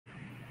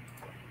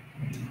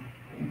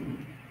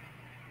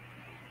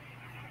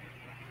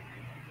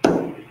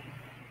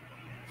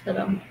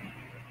Salam.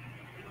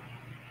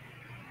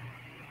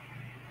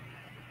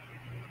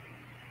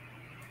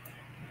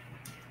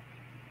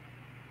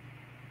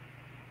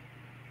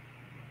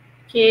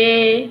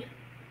 Okay.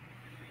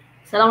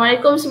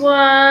 Assalamualaikum semua.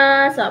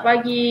 Selamat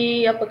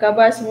pagi. Apa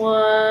khabar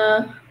semua?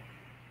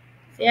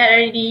 Sihat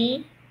hari ni?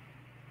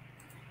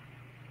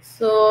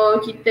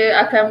 So,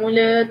 kita akan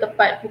mula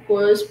tepat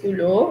pukul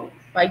 10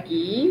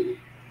 pagi.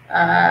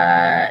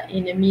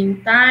 In the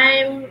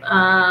meantime,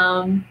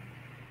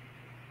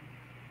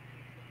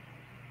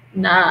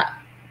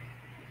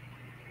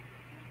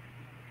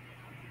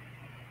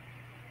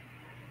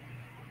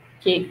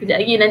 Okay, kejap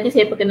lagi nanti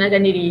saya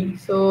perkenalkan diri.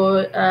 So,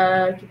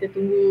 kita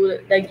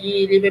tunggu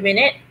lagi 5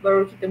 minit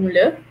baru kita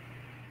mula.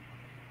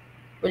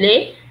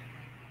 Boleh?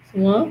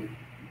 Semua?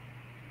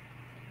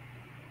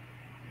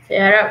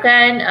 Saya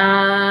harapkan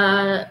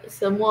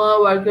semua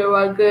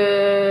warga-warga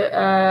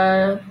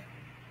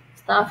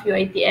staff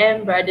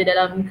UiTM berada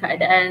dalam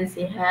keadaan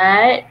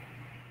sihat.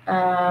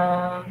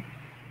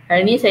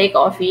 Hari ni saya ke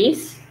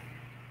office.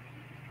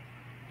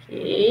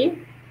 Okay.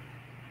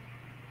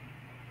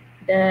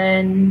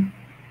 Dan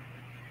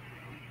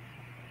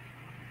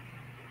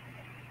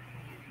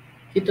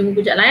kita tunggu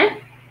kejap lah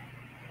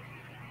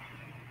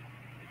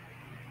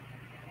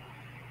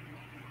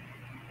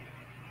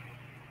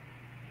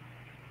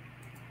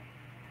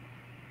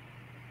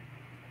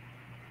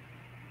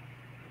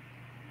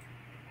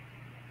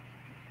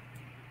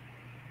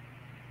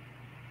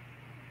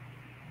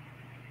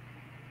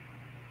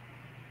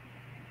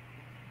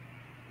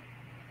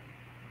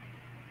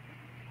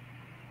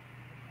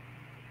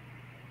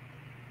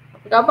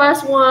Apa khabar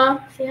semua?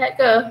 Sihat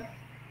ke?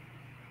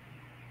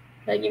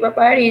 Lagi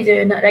berapa hari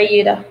je nak raya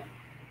dah.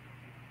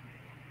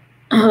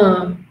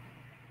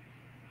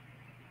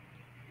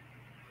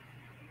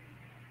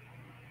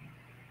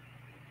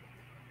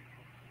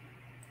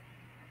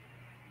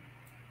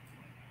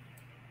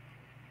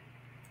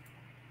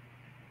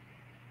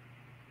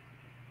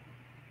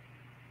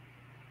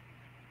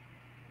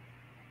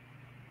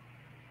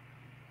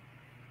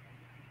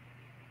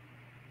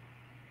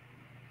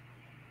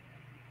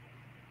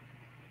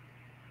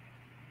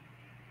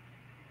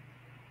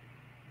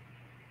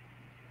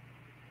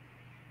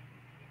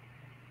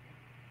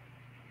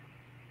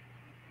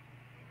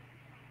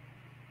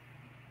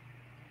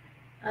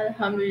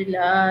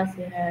 Alhamdulillah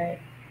sihat.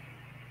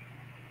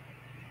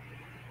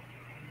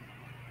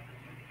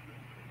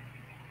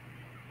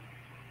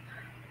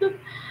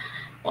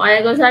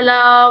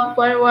 Waalaikumsalam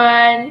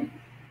puan-puan.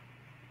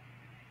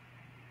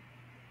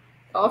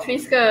 Ke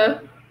office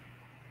ke?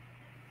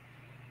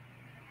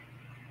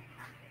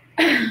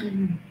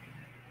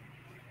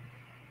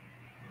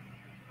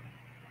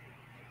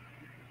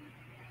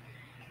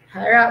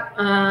 Harap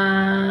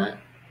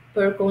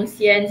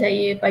perkongsian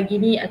saya pagi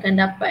ni akan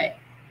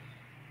dapat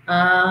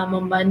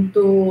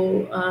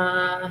membantu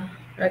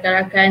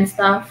rakan-rakan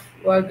staff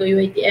warga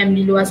UiTM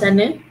di luar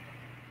sana.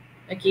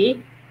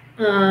 Okay.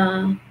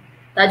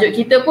 Tajuk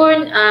kita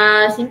pun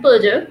simple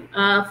je,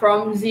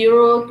 from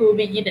zero to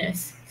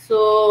beginners.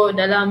 So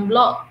dalam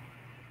blog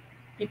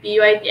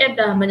PPUiTM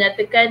dah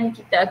menyatakan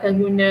kita akan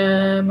guna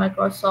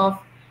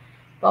Microsoft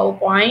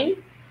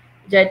PowerPoint.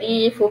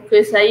 Jadi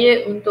fokus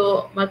saya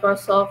untuk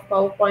Microsoft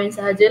PowerPoint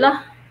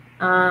sahajalah.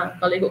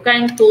 Kalau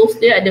ikutkan tools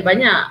dia ada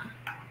banyak.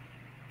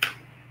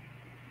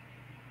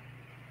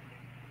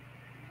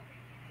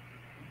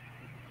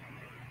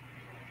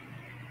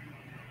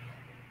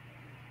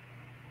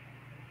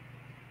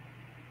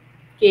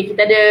 Okay,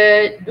 kita ada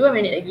 2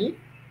 minit lagi.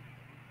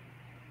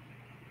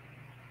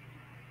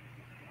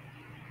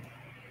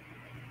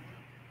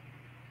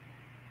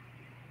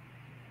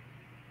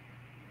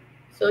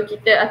 So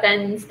kita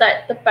akan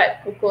start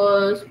tepat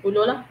pukul 10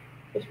 lah.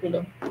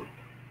 Pukul 10.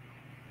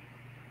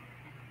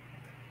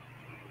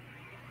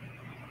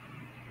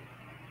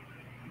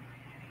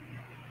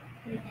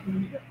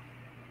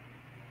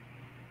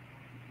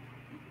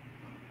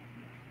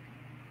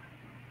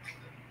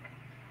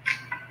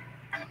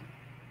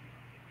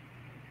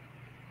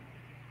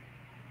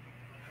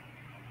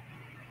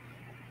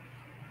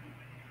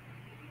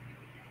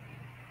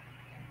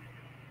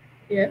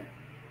 Ya. Yeah.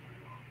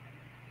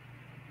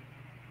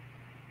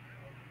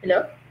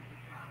 Hello?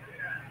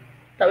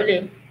 Tak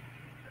boleh?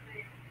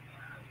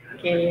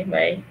 Okay,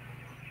 bye.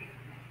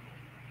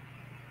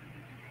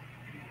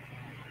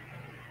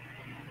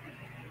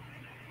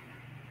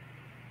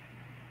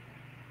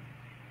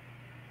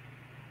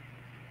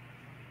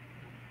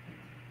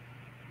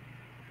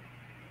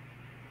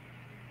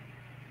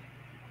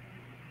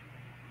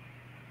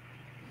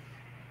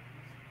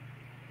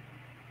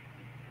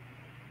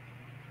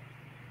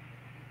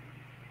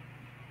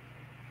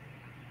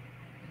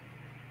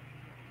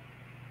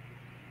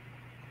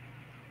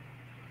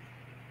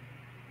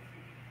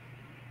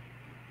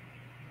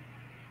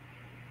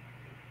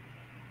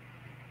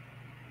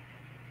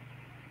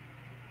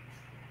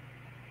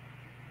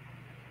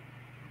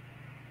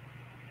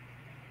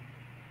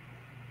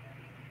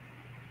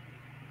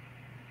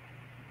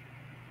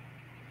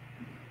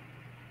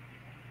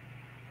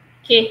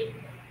 Okay.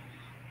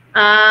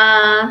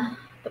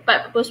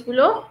 Tepat pukul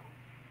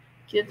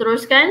 10. Kita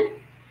teruskan.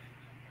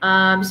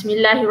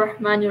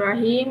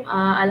 Bismillahirrahmanirrahim.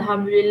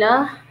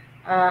 Alhamdulillah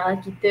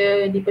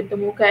kita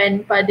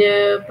dipertemukan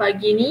pada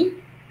pagi ni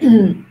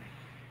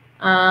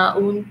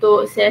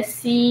untuk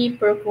sesi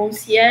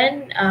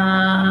perkongsian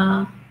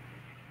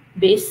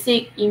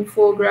basic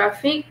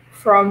infographic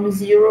from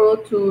zero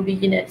to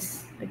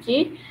beginners.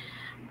 Okay.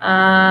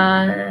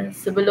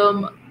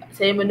 Sebelum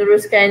saya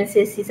meneruskan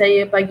sesi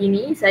saya pagi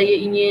ni, saya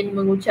ingin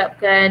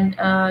mengucapkan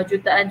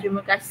jutaan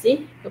terima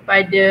kasih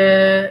kepada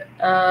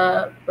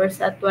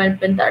Persatuan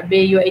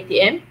Pentadbir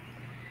UiTM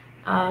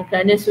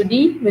kerana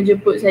sudi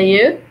menjemput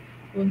saya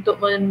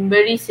untuk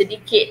memberi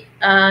sedikit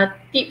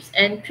tips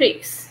and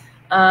tricks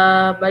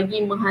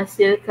bagi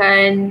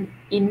menghasilkan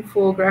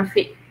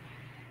infografik.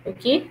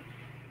 Okey.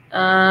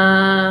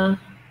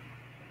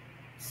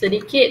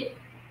 Sedikit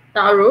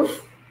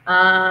ta'aruf.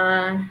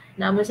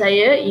 Nama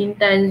saya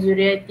Intan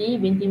Zuriati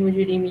binti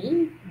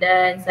Mujurimi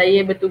dan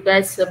saya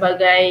bertugas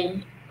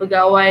sebagai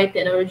pegawai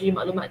teknologi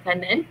maklumat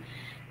kanan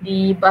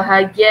di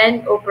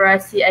bahagian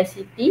operasi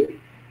ICT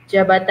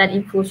Jabatan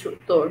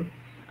Infrastruktur.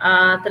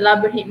 Telah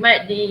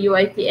berkhidmat di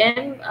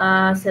UiTM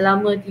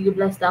selama 13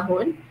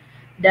 tahun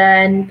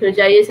dan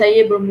kerjaya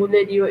saya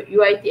bermula di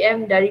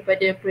UiTM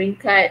daripada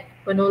peringkat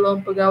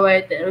penolong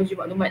pegawai teknologi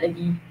maklumat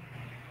lagi.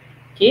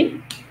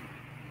 Okey.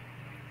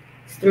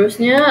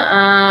 Seterusnya,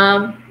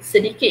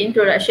 sedikit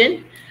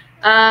introduction.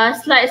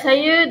 Slide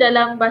saya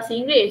dalam bahasa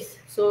Inggeris.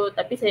 So,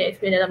 tapi saya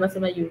explain dalam bahasa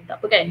Melayu.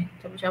 Tak apa kan?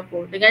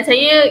 Campur-campur. Dengan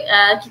saya,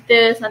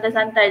 kita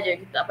santai-santai je.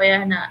 Kita tak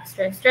payah nak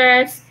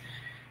stress-stress.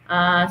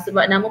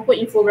 Sebab nama pun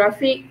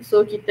infografik.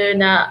 So, kita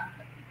nak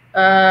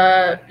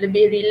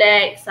lebih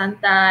relax,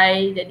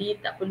 santai.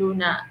 Jadi, tak perlu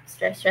nak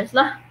stress-stress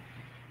lah.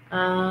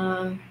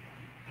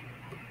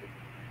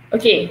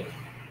 Okay.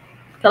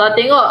 Kalau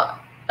tengok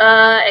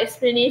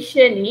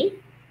explanation ni,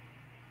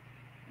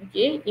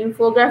 okay,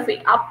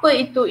 infografik. Apa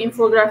itu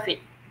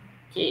infografik?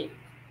 Okay.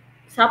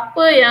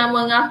 Siapa yang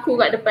mengaku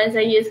kat depan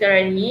saya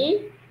sekarang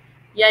ni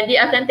yang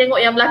dia akan tengok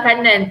yang belah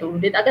kanan tu.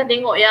 Dia tak akan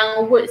tengok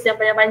yang words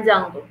yang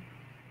panjang-panjang tu.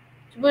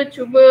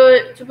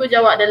 Cuba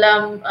jawab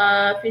dalam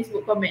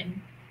Facebook comment.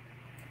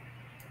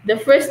 The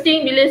first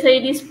thing bila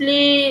saya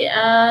display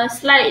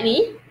slide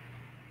ni,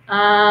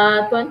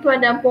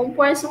 tuan-tuan dan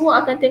puan-puan semua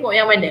akan tengok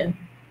yang mana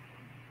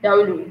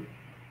dahulu?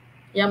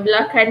 Yang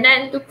belah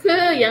kanan tu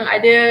ke, yang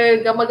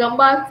ada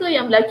gambar-gambar ke,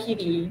 yang belah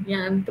kiri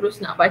yang terus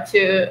nak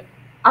baca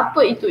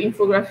apa itu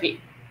infografik?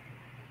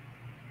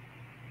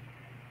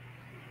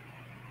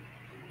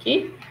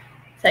 Okay,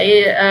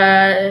 saya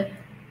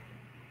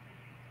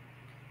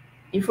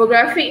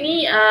infografik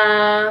ni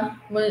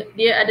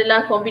dia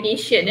adalah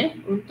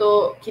combination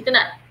untuk kita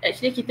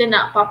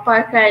nak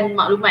paparkan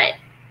maklumat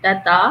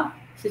data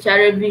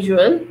secara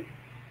visual.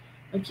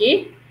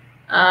 Okay.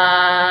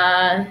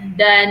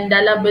 Dan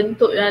dalam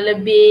bentuk yang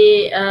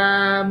lebih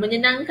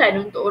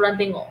menyenangkan untuk orang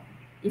tengok.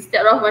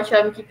 Instead of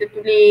macam kita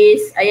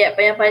tulis ayat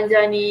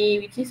panjang-panjang ni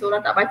which is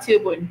orang tak baca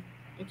pun.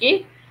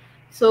 Okay.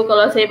 So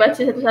kalau saya baca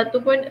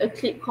satu-satu pun, a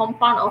clip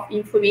compound of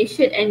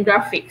information and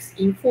graphics.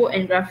 Info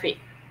and graphic.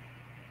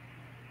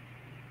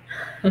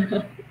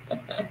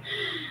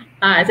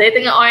 Saya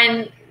tengah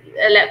on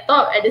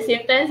laptop, at the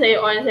same time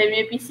saya on saya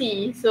punya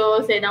PC.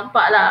 So saya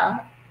nampak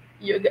lah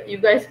you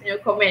guys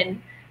punya comment.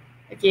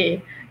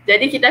 Okay,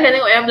 jadi kita akan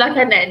tengok yang belah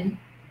kanan.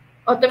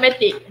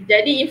 Automatic.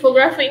 Jadi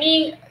infografik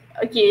ni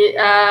okay,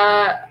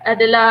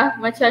 adalah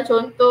macam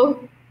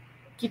contoh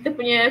kita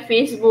punya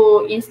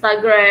Facebook,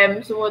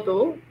 Instagram semua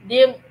tu.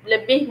 Dia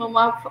lebih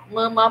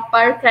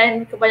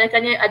memaparkan,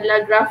 kebanyakannya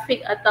adalah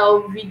grafik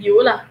atau video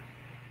lah.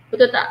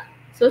 Betul tak?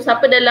 So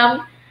siapa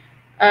dalam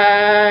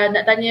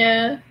nak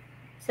tanya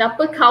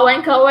siapa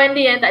kawan-kawan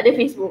dia yang tak ada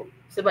Facebook?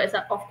 Sebab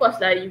of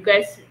course lah you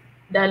guys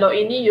dah log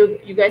ini,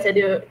 you guys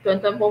ada,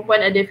 tuan-tuan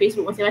perempuan ada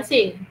Facebook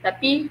masing-masing.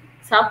 Tapi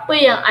siapa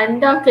yang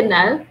anda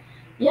kenal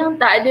yang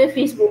tak ada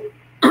Facebook?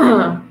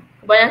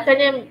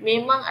 Kebanyakannya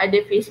memang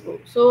ada Facebook.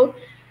 So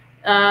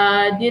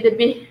dia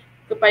lebih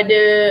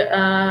kepada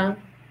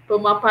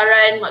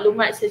pemaparan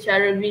maklumat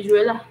secara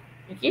visual lah.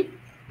 Okay.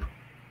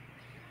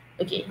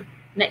 Okay,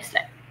 next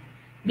slide.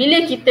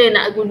 Bila kita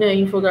nak guna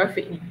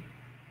infografik ni?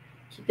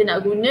 Kita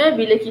nak guna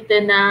bila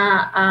kita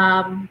nak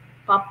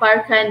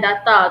paparkan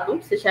data tu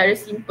secara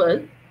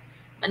simple.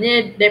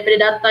 Maknanya daripada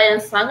data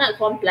yang sangat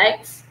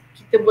kompleks,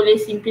 kita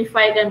boleh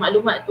simplifykan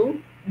maklumat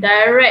tu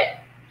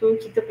direct to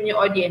kita punya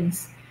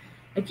audience.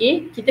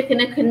 Okay, kita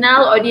kena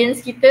kenal audience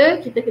kita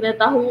kena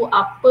tahu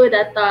apa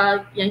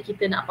data yang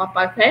kita nak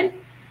paparkan.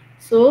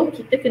 So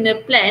kita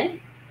kena plan,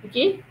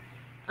 okay.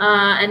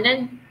 And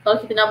then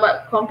kalau kita nak buat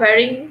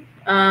comparing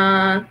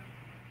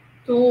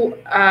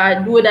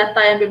dua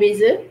data yang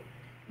berbeza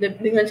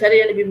dengan cara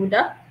yang lebih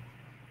mudah.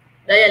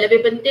 Dan yang lebih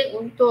penting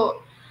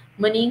untuk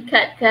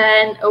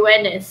meningkatkan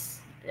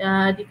awareness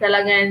di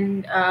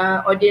kalangan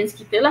audience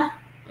kita lah.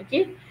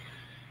 Okay.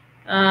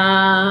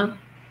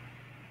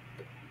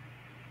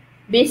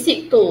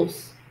 Basic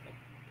tools.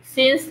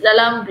 Since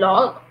dalam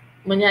blog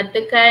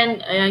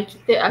menyatakan yang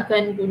kita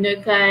akan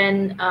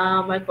gunakan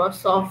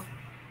Microsoft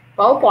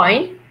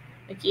PowerPoint.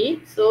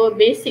 Okay, so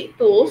basic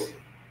tools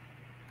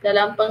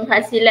dalam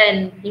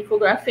penghasilan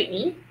infografik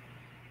ni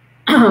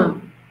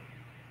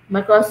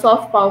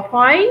Microsoft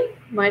PowerPoint,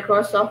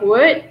 Microsoft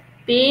Word,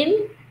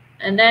 Paint,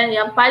 and then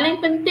yang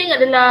paling penting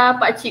adalah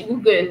pakcik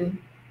Google.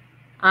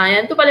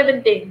 Yang tu paling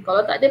penting.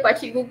 Kalau tak ada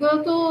pakcik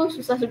Google tu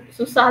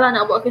susah lah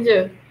nak buat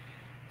kerja.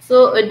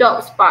 So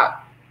Adobe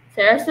Spark.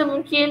 Saya rasa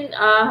mungkin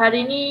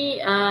hari ni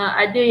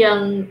ada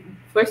yang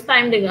first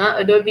time dengar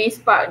Adobe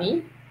Spark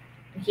ni.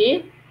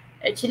 Okay.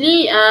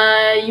 Actually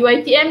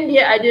UiTM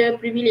dia ada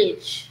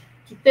privilege.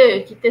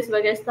 Kita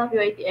sebagai staff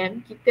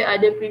UiTM, kita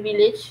ada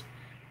privilege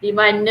di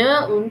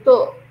mana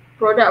untuk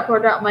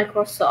produk-produk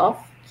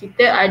Microsoft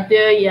kita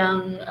ada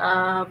yang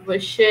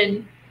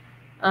version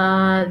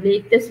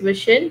latest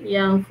version,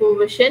 yang full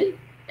version,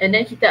 and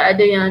then kita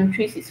ada yang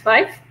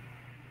 365.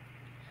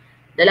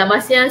 Dalam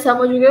masa yang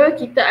sama juga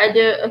kita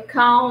ada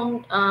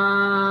account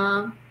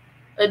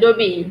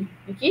Adobe.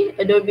 Okay,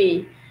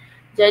 Adobe.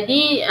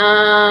 Jadi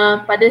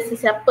pada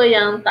sesiapa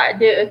yang tak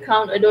ada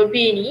account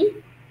Adobe ni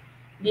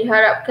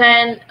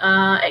diharapkan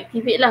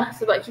activate lah,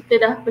 sebab kita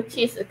dah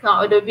purchase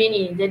account Adobe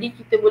ni. Jadi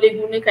kita boleh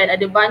gunakan,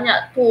 ada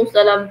banyak tools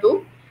dalam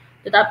tu.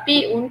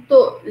 Tetapi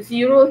untuk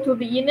zero to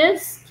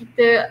beginners,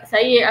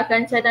 saya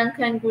akan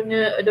cadangkan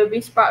guna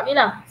Adobe Spark ni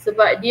lah,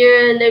 sebab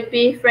dia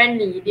lebih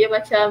friendly. Dia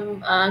macam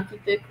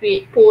kita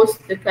create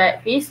post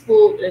dekat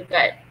Facebook,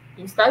 dekat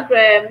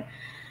Instagram.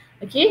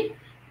 Okay.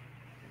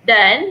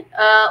 Dan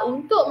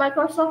untuk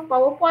Microsoft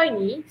PowerPoint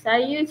ni,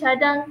 saya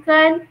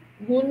cadangkan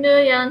guna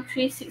yang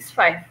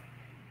 365.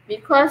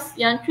 Because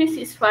yang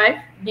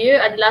 365 dia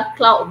adalah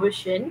cloud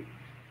version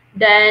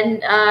dan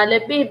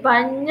lebih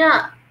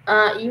banyak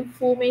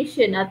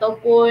information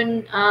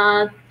ataupun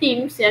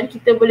themes yang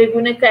kita boleh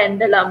gunakan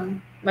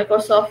dalam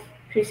Microsoft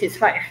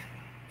 365.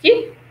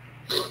 Okay.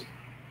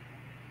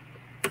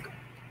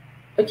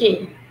 Okay.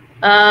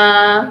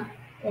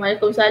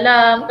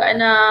 Waalaikumsalam Kak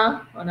Ana.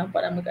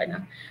 Nampak nama Kak Ana.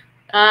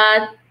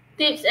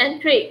 Tips and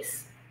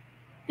tricks.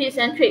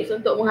 Tips and tricks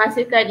untuk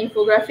menghasilkan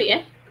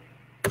infografik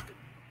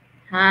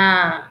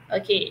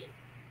okay.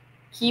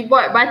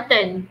 Keyboard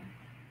button.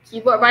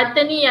 Keyboard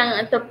button ni yang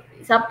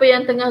siapa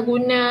yang tengah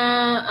guna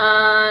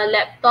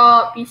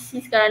laptop,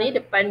 PC sekarang ni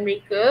depan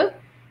mereka.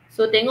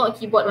 So tengok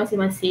keyboard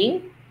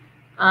masing-masing.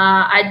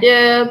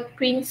 Ada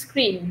print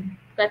screen.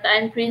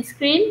 Perkataan print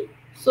screen.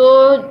 So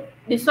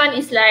this one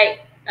is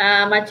like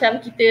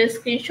macam kita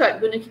screenshot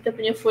guna kita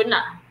punya phone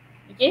lah.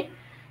 Okay.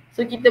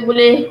 So kita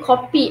boleh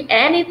copy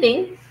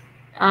anything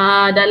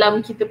dalam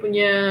kita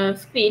punya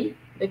screen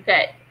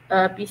dekat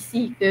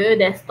PC ke,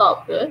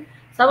 desktop ke.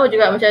 Sama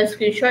juga macam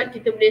screenshot,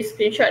 kita boleh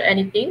screenshot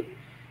anything.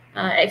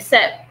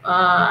 Except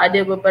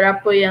ada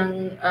beberapa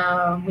yang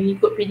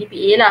mengikut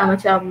PDPA lah,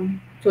 macam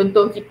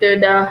contoh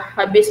kita dah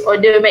habis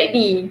order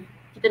MACD,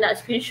 kita nak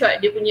screenshot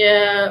dia punya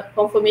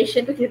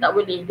confirmation tu, kita tak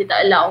boleh, dia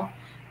tak allow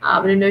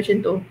benda macam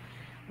tu.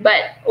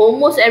 But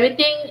almost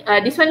everything,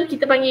 this one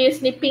kita panggil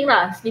snipping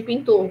lah,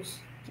 snipping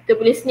tools. Kita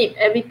boleh snip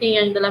everything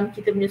yang dalam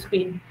kita punya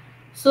screen.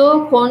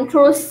 So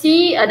Ctrl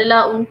C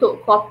adalah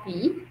untuk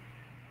copy,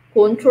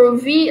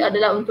 Ctrl V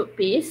adalah untuk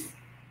paste,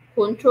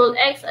 Ctrl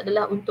X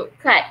adalah untuk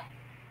cut.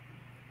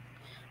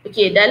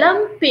 Okay,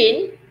 dalam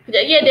Paint,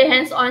 kejap lagi ada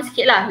hands on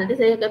sikit lah. Nanti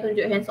saya akan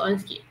tunjuk hands on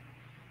sikit.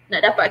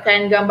 Nak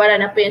dapatkan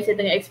gambaran apa yang saya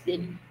tengah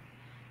explain.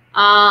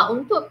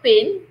 Untuk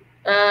Paint,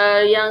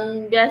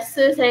 yang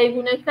biasa saya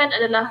gunakan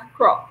adalah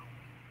crop.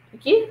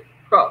 Okay,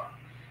 crop.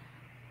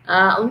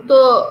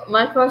 Untuk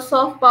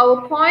Microsoft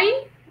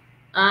PowerPoint,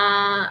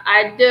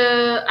 ada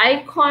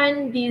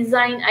icon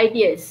design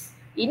ideas.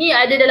 Ini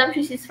ada dalam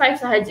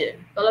 365 sahaja.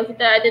 Kalau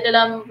kita ada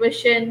dalam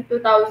version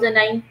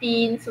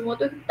 2019 semua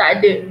tu,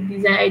 tak ada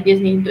design ideas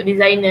ni untuk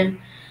designer.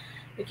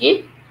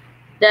 Okay.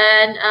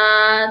 Dan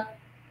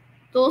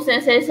tools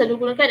yang saya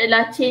selalu gunakan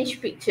adalah change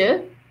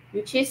picture,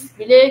 which is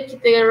bila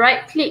kita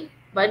right click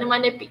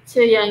mana-mana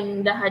picture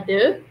yang dah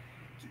ada,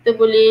 kita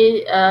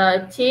boleh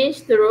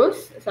change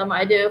terus,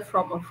 sama ada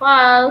from a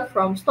file,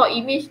 from stock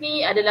image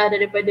ni adalah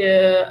daripada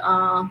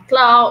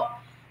cloud,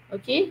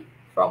 okay,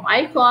 from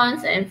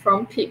icons and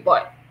from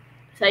clipboard.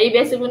 Saya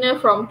biasa guna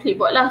from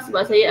clipboard lah,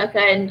 sebab saya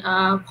akan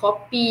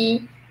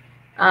copy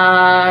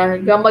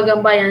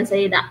gambar-gambar yang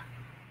saya nak.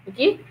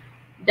 Okay.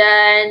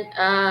 Dan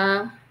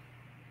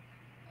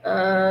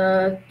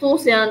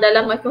tools yang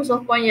dalam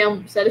Microsoft Point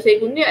yang selalu saya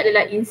guna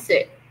adalah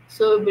insert.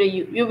 So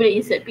you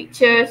boleh insert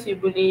pictures, you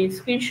boleh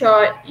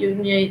screenshot, you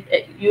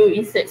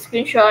insert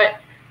screenshot.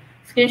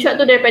 Screenshot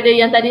tu daripada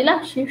yang tadi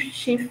lah,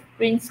 shift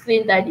print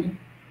screen tadi.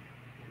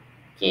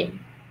 Okay.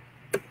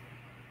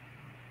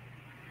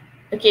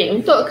 Okay,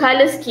 untuk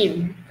colour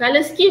scheme.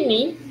 Colour scheme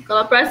ni,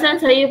 kalau perasan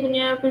saya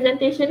punya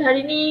presentation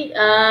hari ni,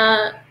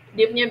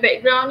 dia punya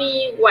background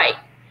ni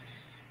white.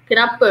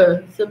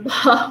 Kenapa?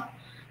 Sebab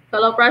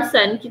kalau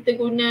perasan kita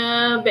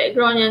guna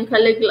background yang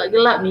colour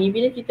gelap-gelap ni,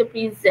 bila kita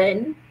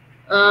present,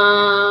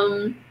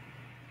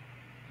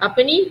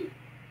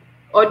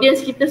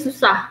 audience kita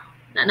susah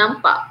nak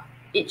nampak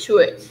each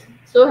words.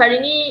 So hari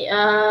ni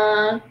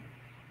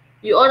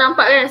You all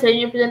nampak kan saya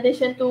punya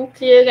presentation tu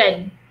clear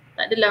kan?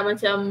 Tak adalah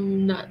macam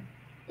nak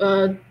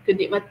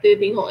kedip mata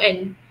tengok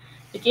kan?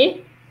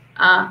 Okay.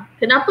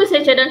 Kenapa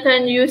saya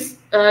cadangkan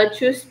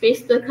choose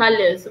pastel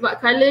colour?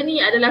 Sebab colour ni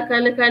adalah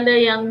colour-colour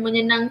yang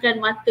menyenangkan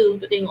mata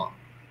untuk tengok.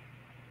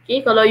 Okay,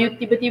 kalau you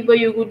tiba-tiba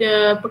you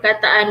guna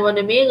perkataan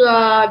warna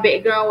merah,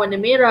 background warna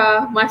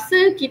merah,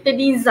 masa kita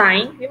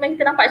design memang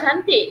kita nampak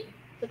cantik.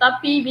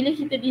 Tetapi bila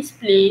kita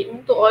display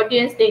untuk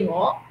audience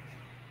tengok,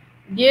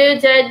 dia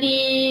jadi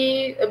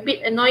a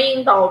bit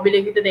annoying tau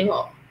bila kita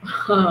tengok.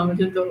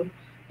 Macam tu.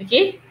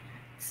 Okay.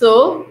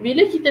 So,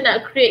 bila kita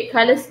nak create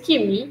colour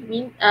scheme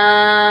ni,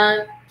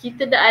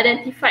 kita dah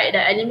identify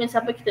dah elemen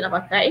siapa kita nak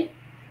pakai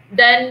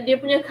dan dia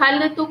punya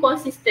colour tu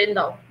konsisten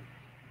tau.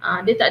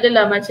 Dia tak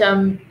adalah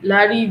macam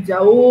lari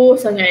jauh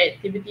sangat,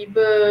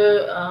 tiba-tiba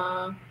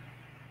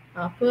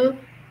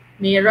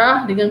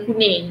merah dengan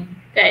kuning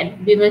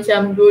kan. Dia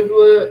macam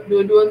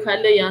dua-dua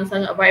colour yang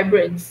sangat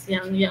vibrant,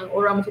 yang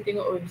orang macam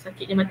tengok, oh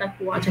sakitnya mata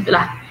aku, macam tu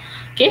lah.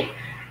 Okay.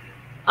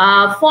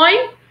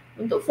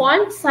 Untuk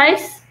font,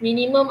 size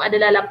minimum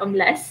adalah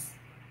 18.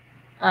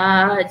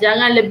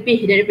 Jangan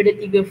lebih daripada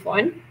 3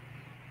 font.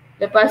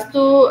 Lepas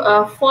tu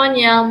font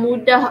yang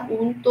mudah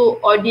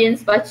untuk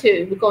audience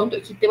baca, bukan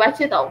untuk kita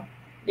baca tau.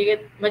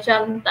 Dia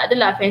macam tak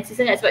adalah fancy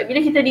sangat sebab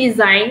bila kita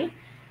design,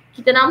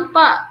 kita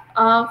nampak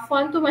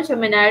font tu macam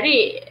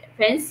menarik,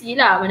 fancy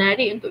lah,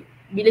 menarik untuk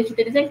bila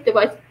kita design kita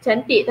buat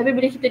cantik. Tapi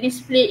bila kita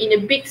display in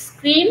a big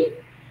screen,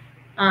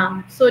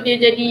 so dia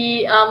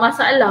jadi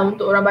masalah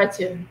untuk orang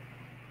baca.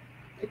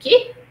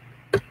 Okay.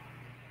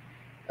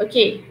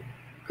 Okay,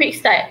 quick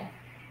start.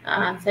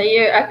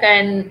 Saya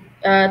akan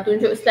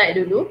tunjuk slide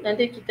dulu,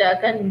 nanti kita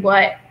akan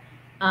buat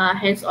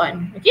hands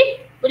on.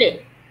 Okay,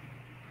 boleh?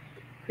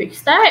 Quick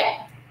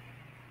start.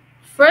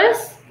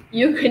 First,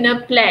 you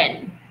kena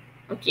plan.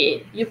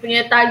 Okay, you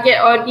punya target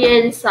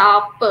audience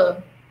siapa?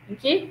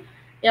 Okay,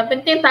 yang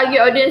penting target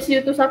audience you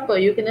tu siapa,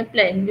 you kena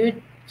plan.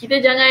 Kita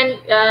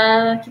jangan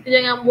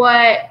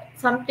buat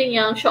something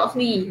yang short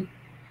sendiri.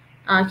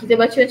 Kita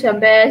baca macam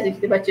best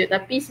kita baca,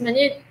 tapi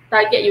sebenarnya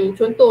target you,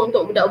 contoh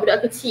untuk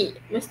budak-budak kecil,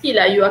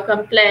 mestilah you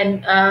akan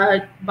plan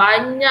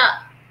banyak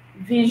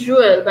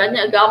visual,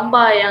 banyak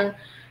gambar yang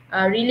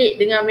relate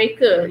dengan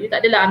mereka. You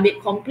tak adalah ambil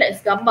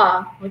kompleks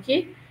gambar.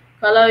 Okay,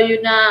 kalau you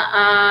nak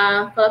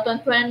kalau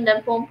tuan-tuan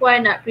dan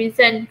puan-puan nak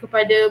present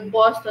kepada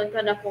bos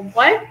tuan-tuan dan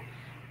puan-puan,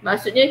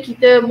 maksudnya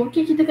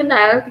mungkin kita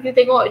kenal, kita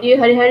tengok dia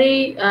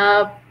hari-hari,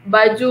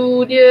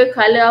 baju dia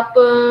colour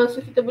apa, so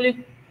kita boleh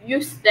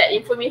use that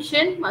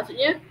information.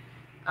 Maksudnya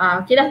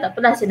okay lah, tak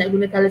apalah saya nak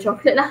guna colour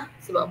coklat lah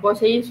sebab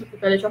bos saya suka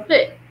colour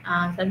coklat,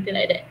 something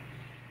like that.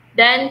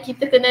 Dan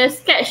kita kena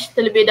sketch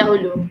terlebih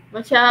dahulu.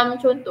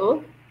 Macam contoh,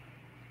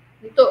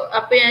 untuk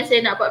apa yang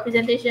saya nak buat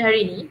presentation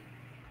hari ni,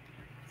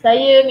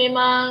 saya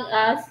memang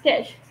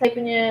sketch saya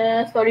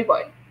punya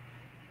storyboard.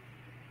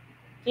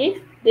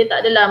 Okay, dia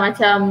tak adalah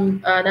macam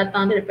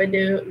datang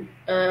daripada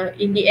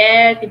in the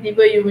air,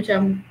 tiba-tiba you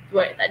macam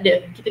buat, tak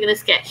ada. Kita kena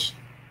sketch.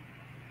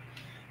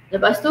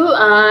 Lepas tu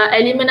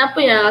elemen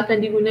apa yang akan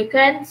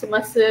digunakan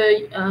semasa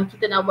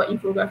kita nak buat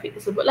infografik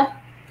tersebut lah.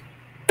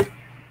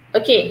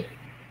 Okay,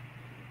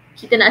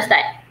 kita nak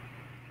start.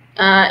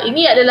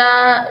 Ini adalah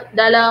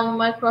dalam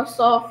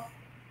Microsoft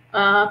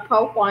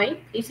PowerPoint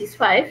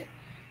 365.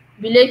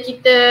 Bila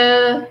kita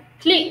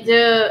klik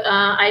je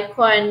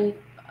ikon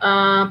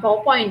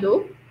PowerPoint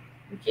tu,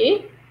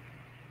 okay,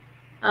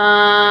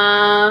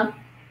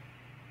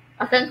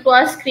 akan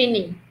keluar screen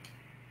ni.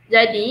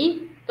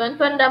 Jadi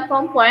tuan-tuan dan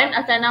puan-puan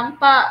akan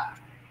nampak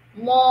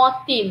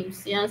more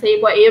themes yang saya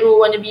buat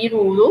arrow warna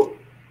biru tu.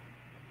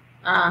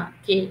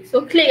 Okay,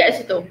 so klik kat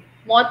situ,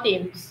 more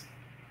themes.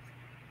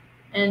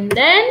 And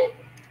then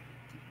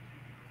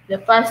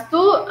lepas tu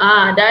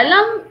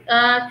dalam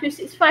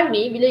 365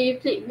 ni, bila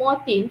you klik more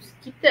themes,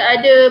 kita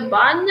ada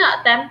banyak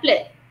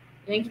template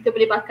yang kita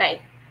boleh pakai.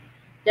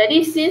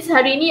 Jadi since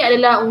hari ni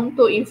adalah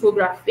untuk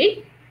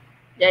infografik,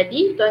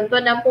 jadi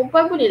tuan-tuan dan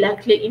puan-puan bolehlah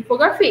klik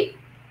infografik.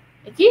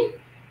 Okay,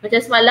 macam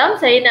semalam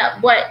saya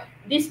nak buat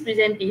this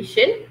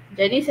presentation,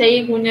 jadi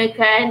saya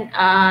gunakan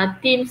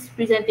Teams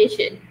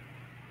presentation.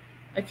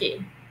 Okay.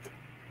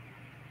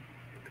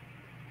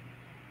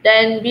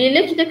 Dan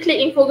bila kita klik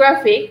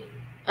infografik,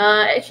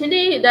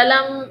 actually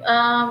dalam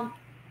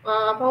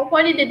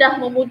PowerPoint ni dia dah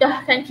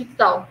memudahkan kita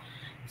tau.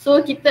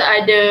 So kita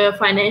ada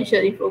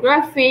financial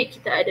infographic,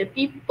 kita ada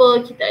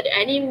people, kita ada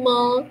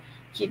animal,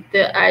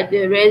 kita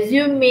ada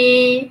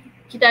resume,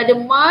 kita ada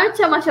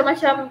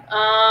macam-macam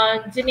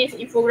jenis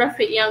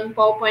infografik yang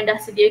PowerPoint dah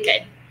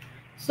sediakan.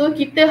 So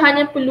kita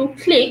hanya perlu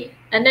klik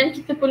and then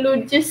kita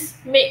perlu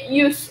just make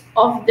use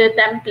of the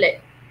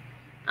template.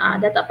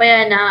 Dah tak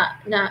payah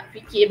nak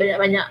fikir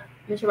banyak-banyak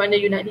macam mana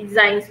you nak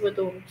design semua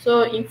tu.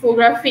 So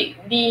infografik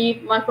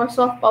di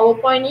Microsoft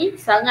PowerPoint ni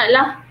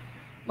sangatlah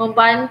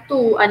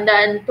membantu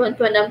anda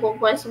tuan-tuan dan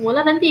puan-puan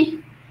semualah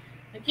nanti.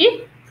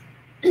 Okay.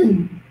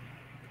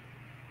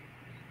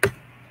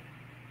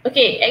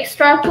 Okay,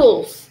 extra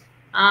tools.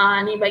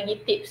 Ni bagi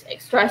tips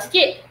extra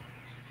sikit.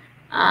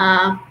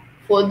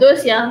 For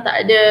those yang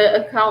tak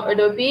ada account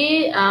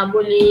Adobe,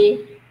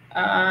 boleh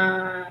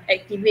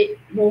activate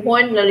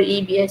mohon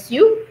melalui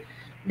BSU,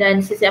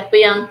 dan sesiapa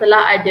yang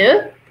telah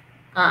ada,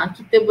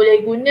 kita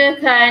boleh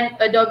gunakan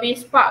Adobe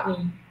Spark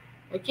ni.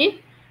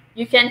 Okay,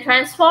 you can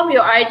transform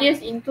your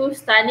ideas into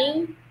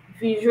stunning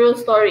visual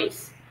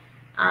stories.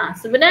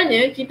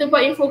 Sebenarnya kita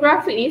buat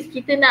infografik ni,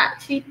 kita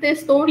nak cerita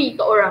story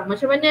kat orang.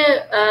 Macam mana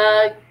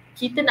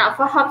kita nak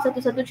faham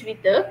satu-satu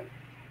cerita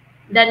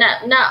dan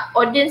nak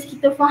audience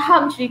kita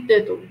faham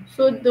cerita tu.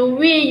 So the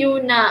way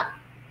you nak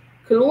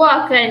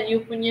keluarkan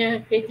you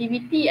punya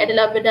creativity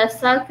adalah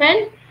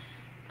berdasarkan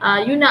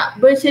you nak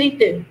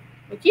bercerita.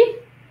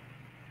 Okay,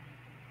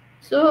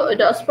 so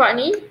Adobe Spark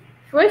ni,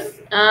 first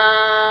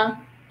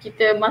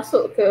kita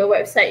masuk ke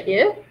website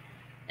dia,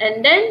 and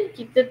then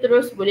kita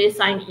terus boleh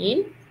sign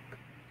in.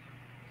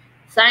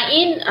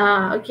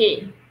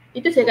 Okay,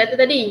 itu saya kata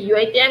tadi,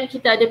 UiTM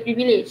kita ada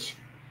privilege.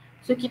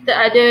 So kita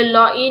ada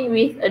login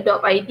with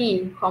Adobe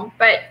ID,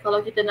 compared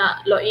kalau kita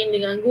nak login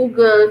dengan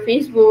Google,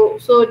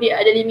 Facebook, so dia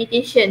ada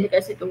limitation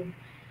dekat situ.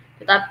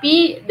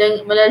 Tetapi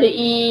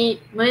melalui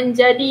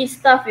menjadi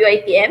staff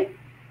UiTM,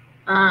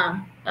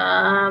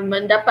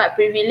 mendapat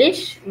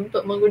privilege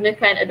untuk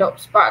menggunakan Adobe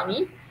Spark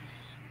ni,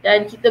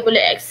 dan kita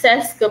boleh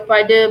akses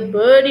kepada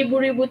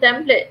beribu-ribu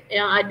template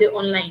yang ada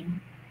online.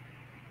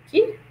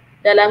 Okay,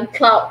 dalam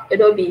cloud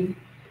Adobe.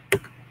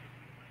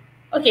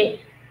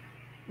 Okay,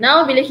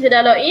 now bila kita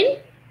dah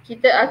login,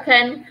 kita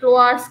akan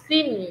keluar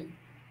screen ni.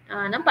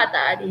 Nampak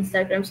tak ada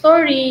Instagram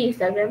story,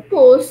 Instagram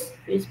post,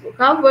 Facebook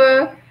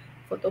cover,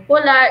 photo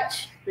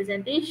collage,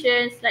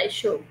 presentation,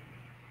 slideshow.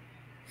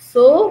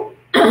 So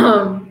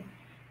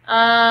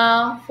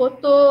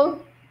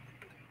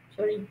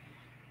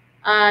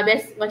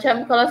macam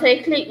kalau saya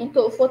klik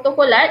untuk photo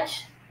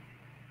collage,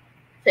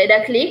 saya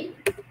dah klik.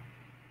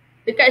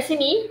 Dekat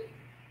sini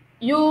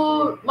you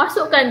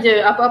masukkan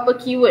je apa-apa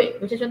keyword.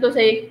 Macam contoh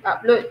saya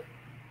upload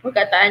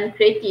perkataan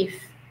kreatif.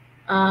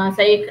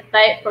 Saya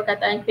type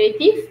perkataan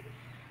kreatif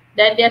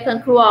dan dia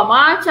akan keluar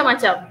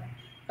macam-macam.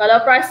 Kalau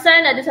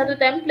perasan ada satu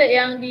template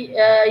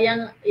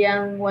yang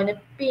warna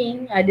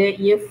pink, ada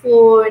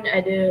earphone,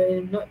 ada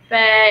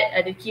notepad,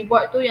 ada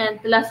keyboard tu yang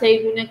telah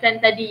saya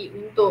gunakan tadi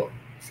untuk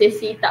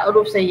sesi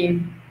takruf saya.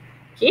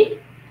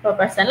 Okay, kalau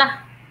perasan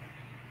lah.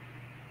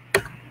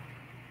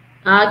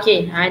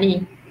 Okay,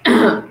 ni.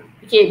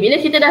 Okay, bila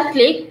kita dah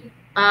klik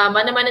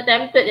mana-mana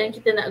template yang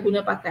kita nak guna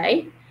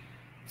pakai,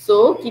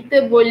 so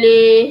kita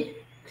boleh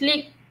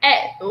klik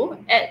add tu.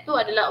 Add tu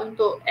adalah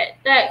untuk add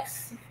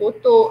text,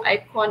 foto,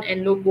 icon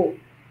and logo.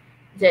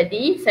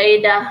 Jadi saya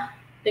dah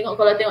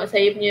kalau tengok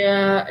saya punya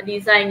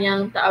design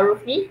yang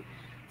takruf ni,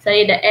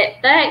 saya dah add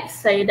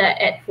text, saya dah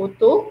add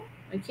foto.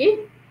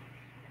 Okay,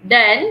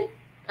 dan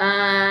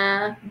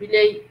bila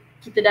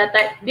kita dah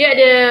type, dia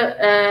ada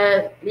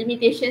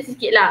limitation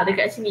sikit lah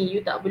dekat sini.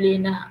 You tak boleh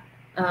nak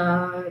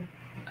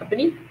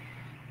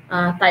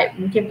type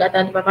mungkin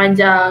perkataan terlalu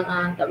panjang,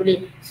 tak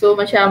boleh. So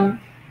macam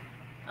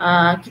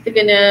kita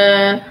kena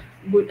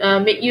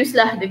make use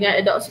lah dengan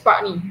Adobe Spark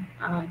ni.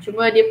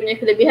 Cuma dia punya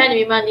kelebihan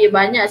memang dia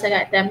banyak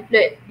sangat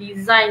template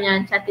design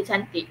yang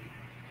cantik-cantik.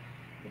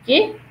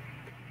 Okay,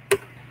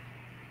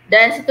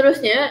 dan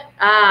seterusnya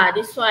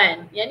this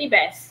one, yang ni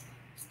best,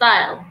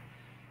 style.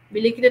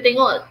 Bila kita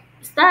tengok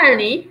style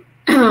ni,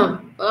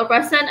 kalau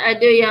perasan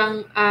ada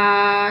yang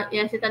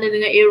saya tanda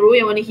dengan arrow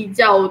yang warna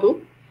hijau tu.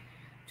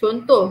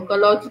 Contoh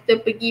kalau kita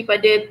pergi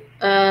pada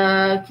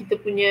kita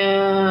punya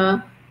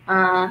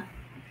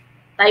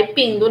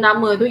typing tu,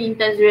 nama tu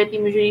intense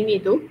writing journey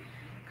tu,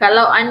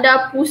 kalau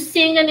anda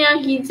pusingkan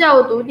yang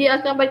hijau tu, dia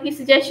akan bagi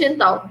suggestion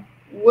tau,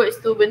 words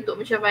tu bentuk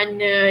macam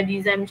mana,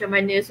 design macam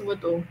mana, semua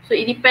tu. So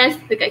it depends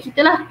dekat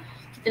kita lah,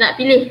 kita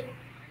nak pilih.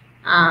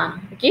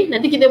 Okay,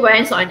 nanti kita buat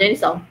hands on, jangan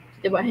risau,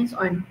 kita buat hands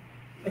on.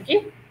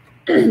 Okay.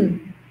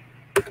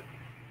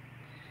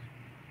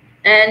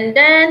 And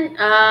then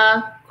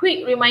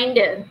quick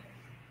reminder,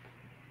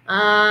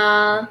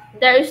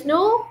 there is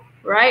no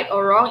right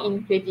or wrong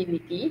in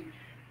creativity,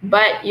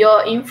 but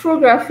your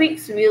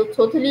infographics will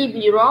totally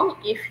be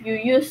wrong if you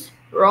use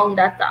wrong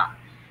data.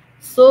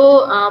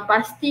 So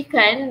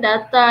pastikan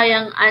data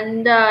yang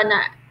anda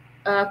nak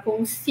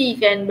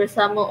kongsikan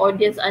bersama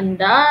audience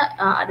anda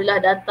adalah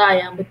data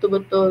yang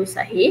betul-betul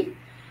sahih.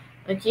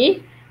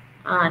 Okay,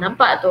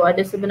 nampak tu ada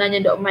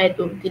sebenarnya .my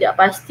tu,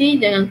 tidak pasti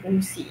jangan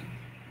kongsi.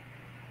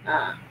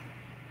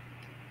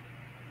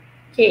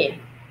 Okay.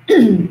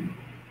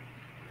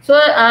 So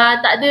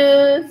tak ada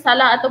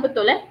salah atau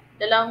betul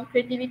dalam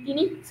creativity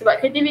ni,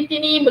 sebab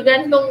creativity ni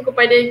bergantung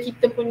kepada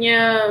kita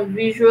punya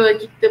visual,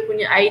 kita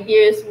punya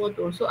idea semua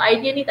tu. So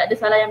idea ni tak ada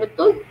salah yang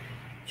betul,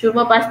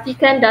 cuma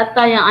pastikan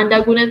data yang anda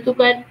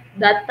gunakan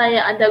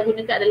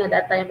adalah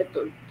data yang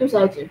betul. Itu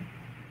sahaja.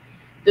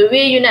 The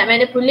way you nak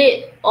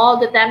manipulate all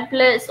the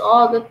templates,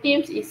 all the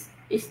themes is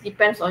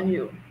depends on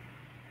you.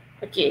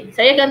 Okay,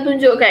 saya akan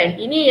tunjukkan.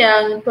 Ini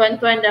yang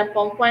tuan-tuan dan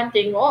puan-puan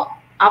tengok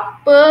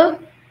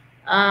apa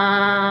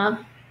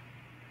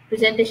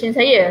presentation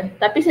saya.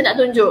 Tapi saya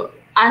nak tunjuk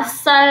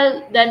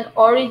asal dan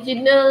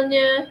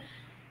originalnya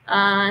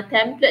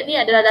template ni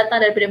adalah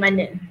datang daripada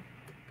mana.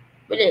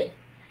 Boleh?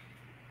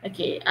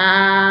 Okay.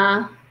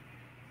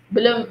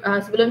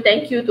 Sebelum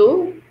thank you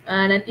tu,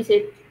 nanti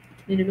saya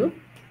ni dulu.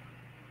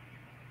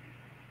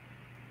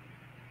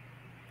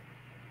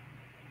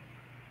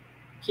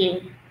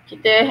 Okay,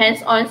 kita hands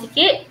on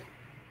sikit.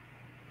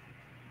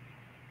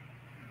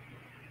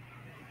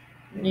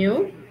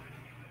 New.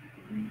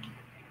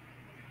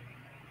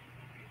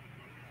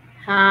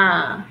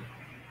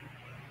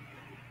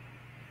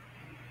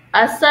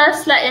 Asal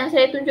slide yang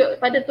saya tunjuk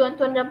pada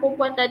tuan-tuan dan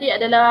perempuan tadi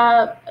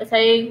adalah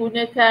saya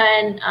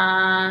gunakan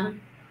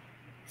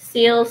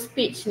sales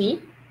pitch ni.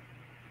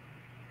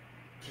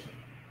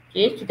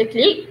 Okay, kita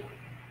klik.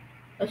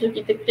 Lepas tu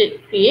kita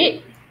klik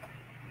create.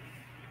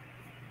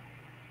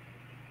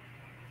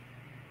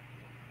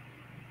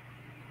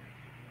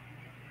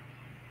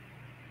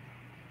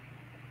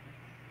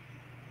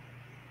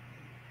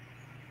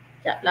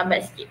 Sekejap, lambat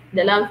sikit.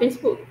 Dalam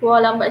Facebook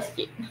keluar lambat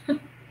sikit.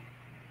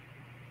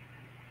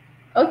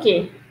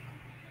 Okay.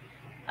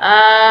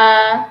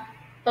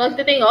 Kalau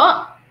kita tengok,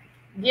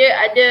 dia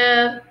ada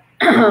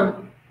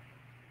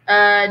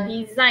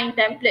design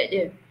template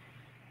dia.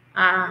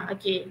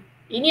 Okay.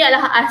 Ini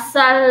adalah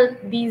asal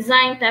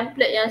design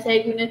template yang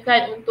saya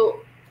gunakan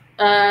untuk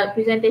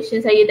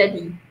presentation saya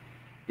tadi.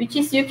 Which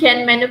is you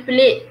can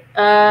manipulate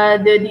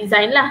the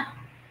design lah.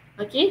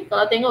 Okay,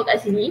 kalau tengok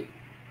kat sini.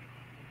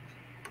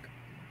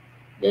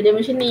 Dia ada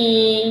macam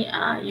ni.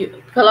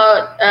 Kalau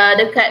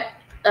dekat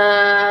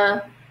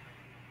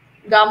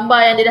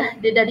gambar yang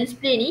dia dah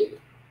display ni,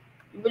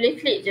 boleh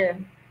klik je.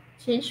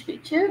 Change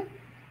picture.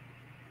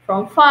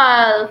 From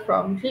file,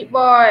 from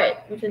clipboard.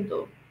 Macam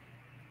tu.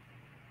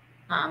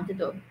 Macam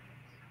tu.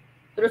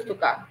 Terus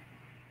tukar.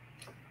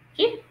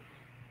 Okay.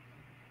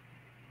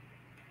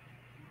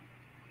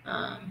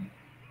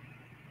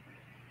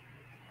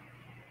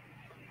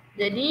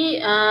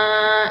 Jadi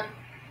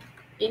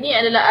ini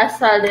adalah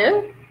asal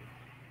dia.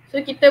 So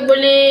kita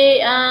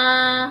boleh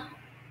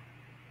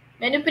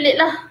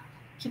manipulate lah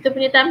kita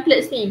punya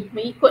templates ni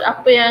mengikut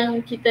apa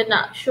yang kita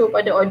nak show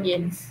pada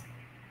audience.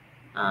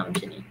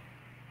 Macam ni.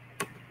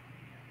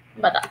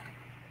 Nampak tak?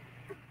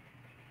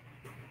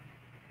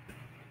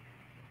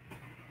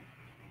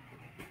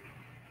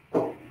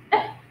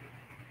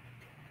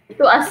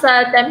 Itu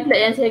asal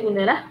template yang saya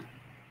guna lah.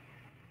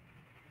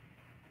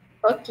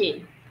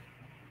 Okay.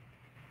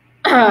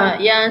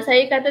 Yang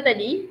saya kata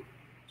tadi,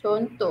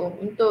 contoh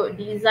untuk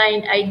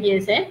design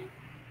ideas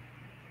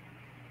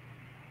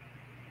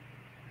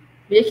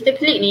bila kita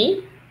klik ni,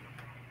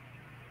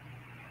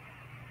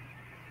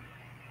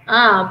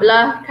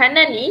 belah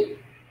kanan ni,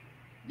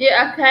 dia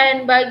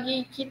akan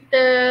bagi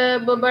kita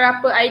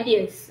beberapa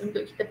ideas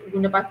untuk kita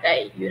guna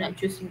pakai. You nak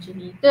choose macam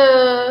ni ke,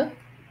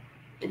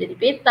 dia jadi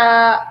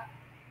petak,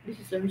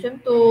 disusun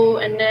macam tu,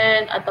 and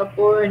then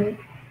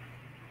ataupun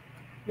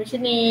macam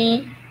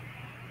ni.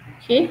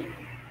 Okay.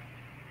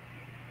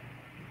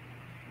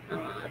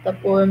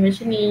 Ataupun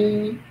macam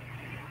ni.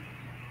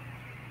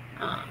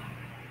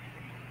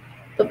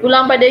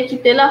 Terpulang pada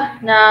kita lah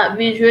nak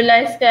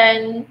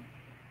visualisekan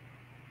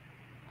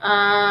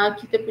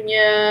kita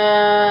punya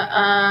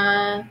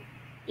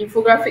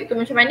infografik tu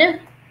macam mana.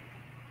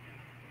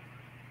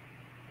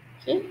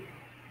 Okay.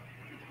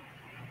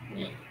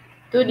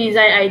 Tu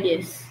design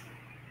ideas.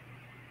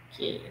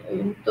 Okay,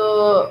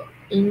 untuk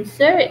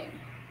insert,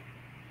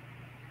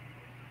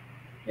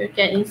 you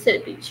can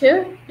insert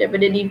picture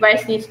daripada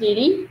device ni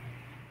sendiri.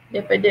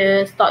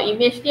 Daripada stock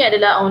image ni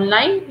adalah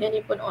online, yang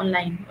ni pun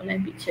online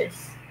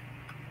pictures.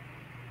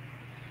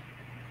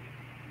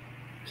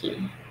 Okay.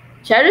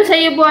 Cara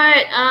saya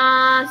buat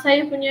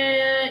saya punya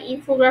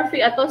infografik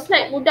atau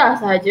slide mudah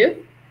sahaja.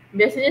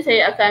 Biasanya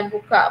saya akan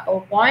buka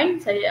PowerPoint,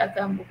 saya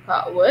akan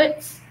buka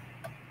Words,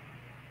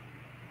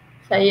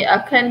 saya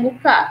akan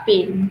buka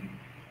Paint.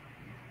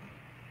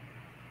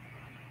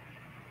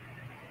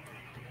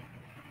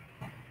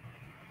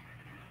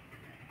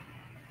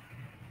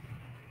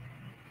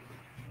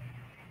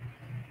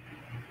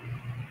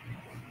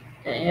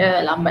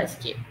 Ya, lambat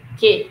sikit.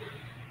 Okay.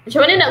 Macam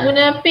mana nak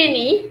guna Paint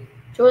ni?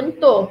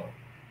 Contoh.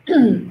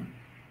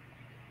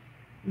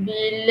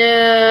 Bila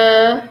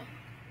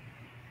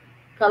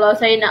kalau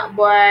saya nak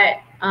buat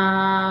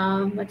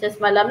macam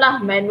semalam lah,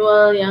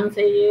 manual yang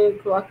saya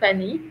keluarkan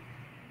ni.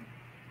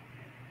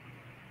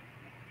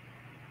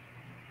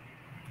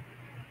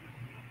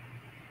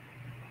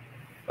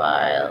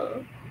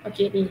 File.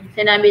 Okay ni,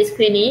 saya nak ambil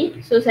screen ni.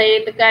 So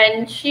saya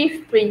tekan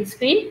Shift Print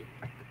Screen.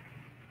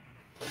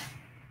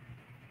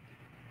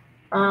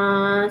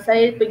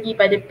 Saya pergi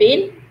pada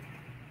Paint.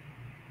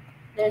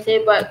 Dan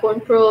saya buat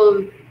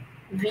Ctrl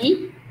V.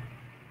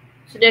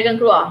 So dia akan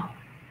keluar.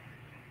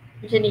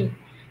 Macam ni.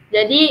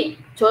 Jadi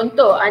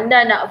contoh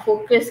anda nak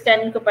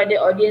fokuskan kepada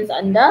audience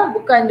anda,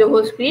 bukan the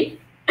whole screen.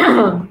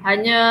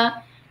 Hanya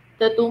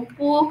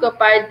tertumpu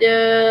kepada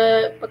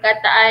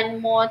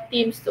perkataan more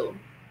themes tu.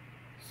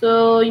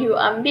 So you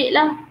ambil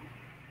lah.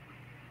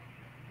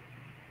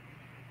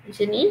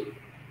 Macam ni.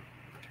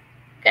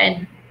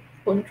 Kan.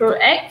 Ctrl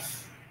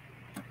X.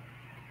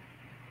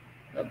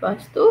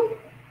 Lepas tu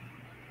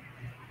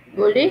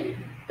boleh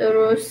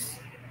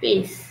terus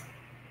paste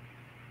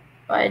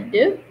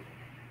pada,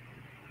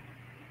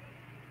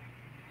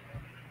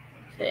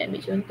 saya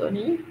ambil contoh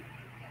ni,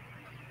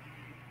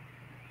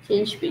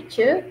 change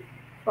picture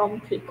from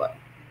clipboard.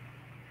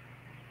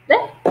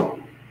 Dah?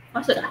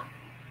 Masuk dah?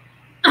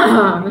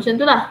 Macam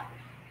tu lah.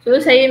 So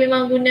saya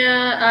memang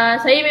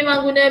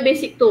guna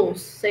basic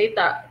tools. Saya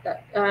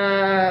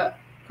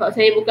kalau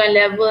saya bukan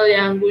level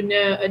yang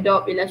guna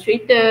Adobe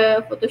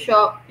Illustrator,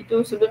 Photoshop,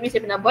 itu sebelum ni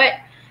saya pernah buat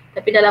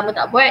tapi dah lama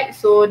tak buat,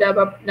 so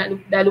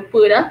dah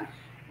lupa dah.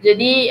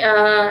 Jadi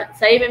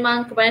saya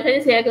memang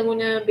kebanyakannya saya akan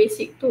guna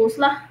basic tools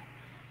lah.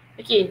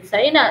 Okay,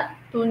 saya nak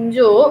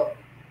tunjuk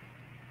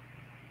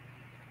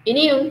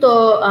ini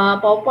untuk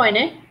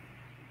PowerPoint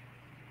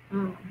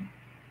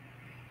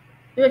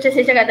Ini macam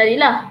saya cakap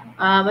tadi lah.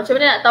 Macam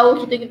mana nak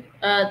tahu kita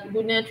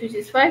guna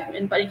 365,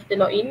 yang paling kita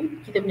login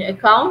kita punya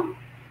account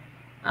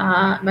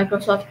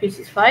Microsoft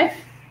 365.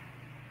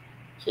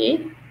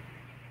 Okay.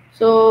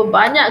 So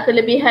banyak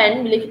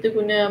kelebihan bila kita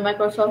guna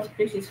Microsoft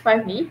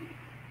 365 ni.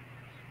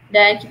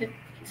 Dan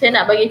saya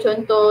nak bagi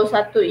contoh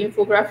satu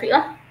infografik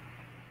lah.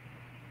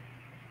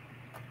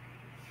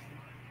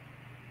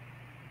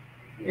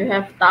 You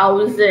have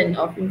thousands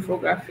of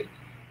infographic.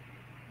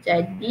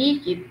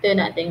 Jadi kita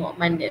nak tengok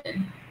mana.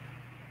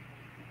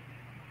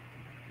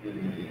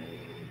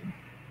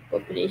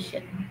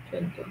 Population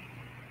contoh.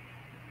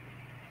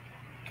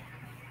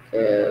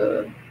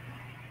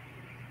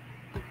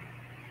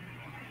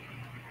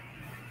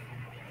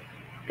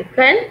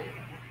 Tekan.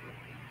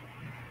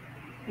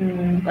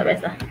 Tak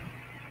best lah.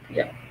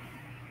 Sekejap.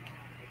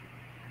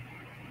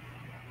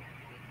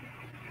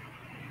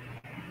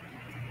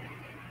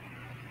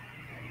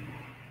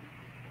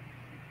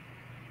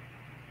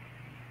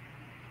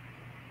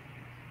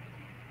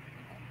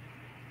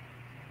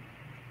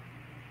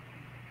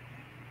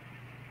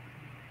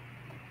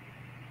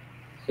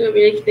 So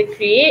bila kita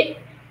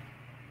create,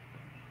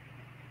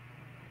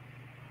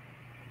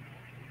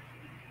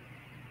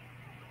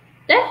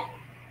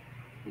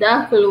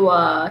 dah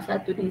keluar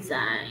satu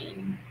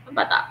design.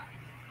 Nampak tak?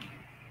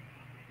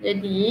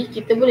 Jadi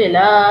kita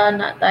bolehlah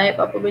nak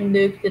type apa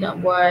benda kita nak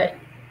buat.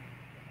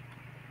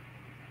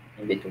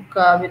 Ni boleh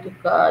tukar,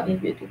 ni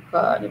boleh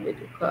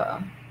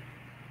tukar.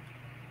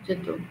 Macam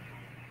tu.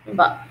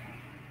 Nampak?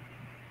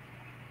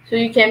 So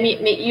you can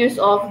make use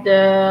of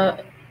the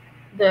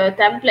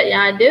template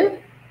yang ada.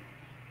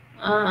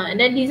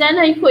 And then design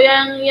lah ikut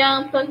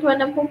yang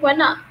tuan-tuan dan perempuan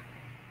nak.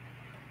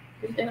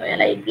 Kita tengok yang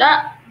lain pula.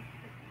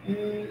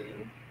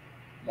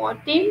 More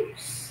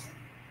themes.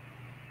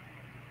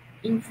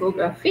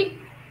 Infographic.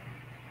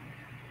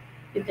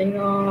 Kita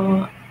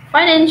tengok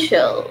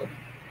financial.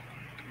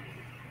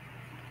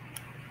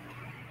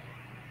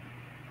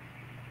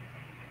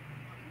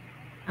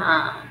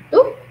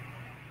 Tu.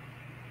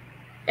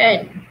 Kan?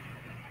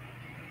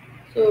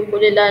 So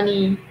bolehlah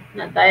ni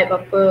nak type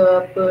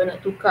apa,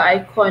 nak tukar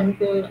icon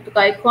ke. Nak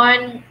tukar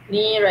icon,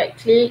 ni right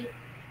click,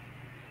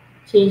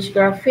 change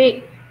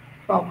graphic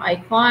from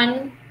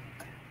icon.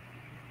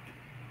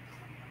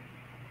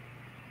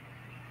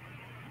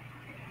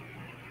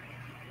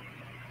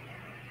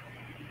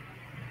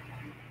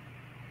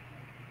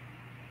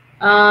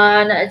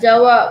 Nak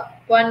jawab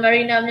Puan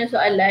Marina punya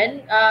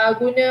soalan,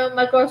 guna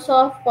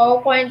Microsoft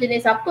PowerPoint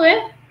jenis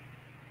apa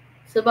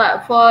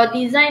Sebab for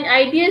design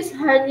ideas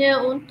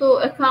hanya untuk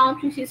account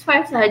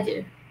 365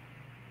 sahaja.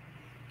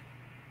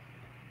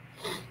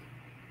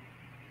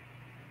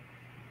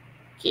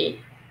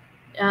 Okay.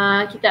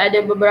 Kita ada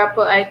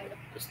beberapa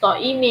stock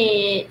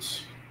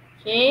image.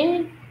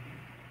 Okay.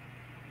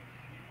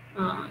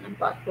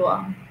 Nampak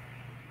keluar.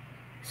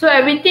 So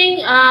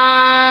everything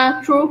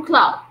through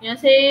cloud.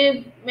 Yang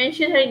saya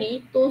mention hari ni,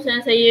 tools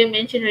yang saya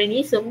mention hari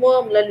ni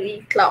semua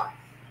melalui cloud.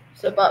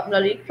 Sebab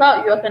melalui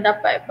cloud you akan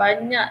dapat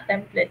banyak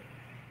template.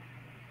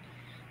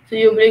 So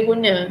you boleh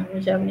guna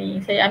macam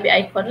ni. Saya ambil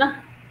icon lah.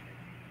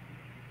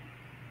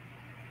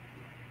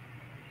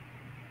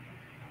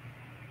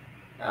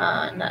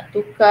 Nak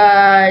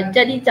tukar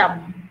jadi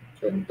jam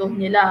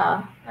contohnya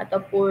lah.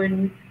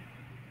 Ataupun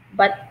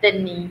button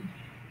ni.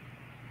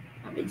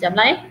 Ambil jam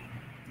lah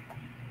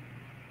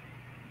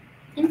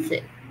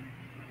Insert.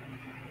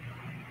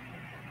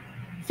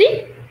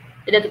 See?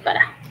 Dia dah tukar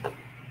dah.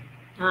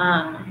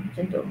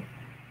 Macam tu.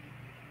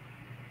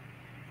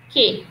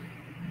 Okay.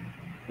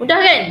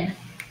 Mudah kan?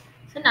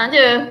 Senang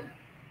je.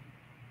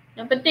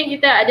 Yang penting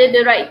kita ada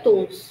the right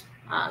tools.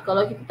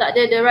 Kalau kita tak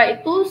ada the right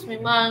tools,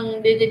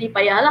 memang dia jadi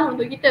payah lah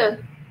untuk kita.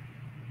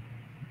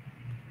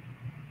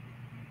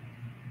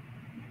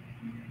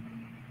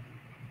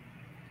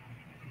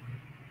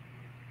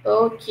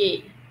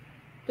 Okay.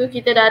 Tu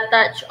kita dah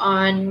touch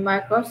on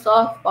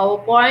Microsoft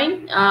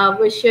PowerPoint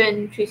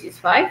version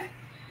 365.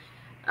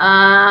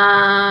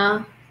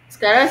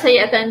 Sekarang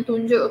saya akan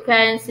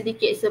tunjukkan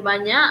sedikit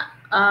sebanyak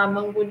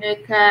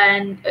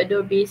menggunakan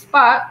Adobe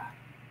Spark.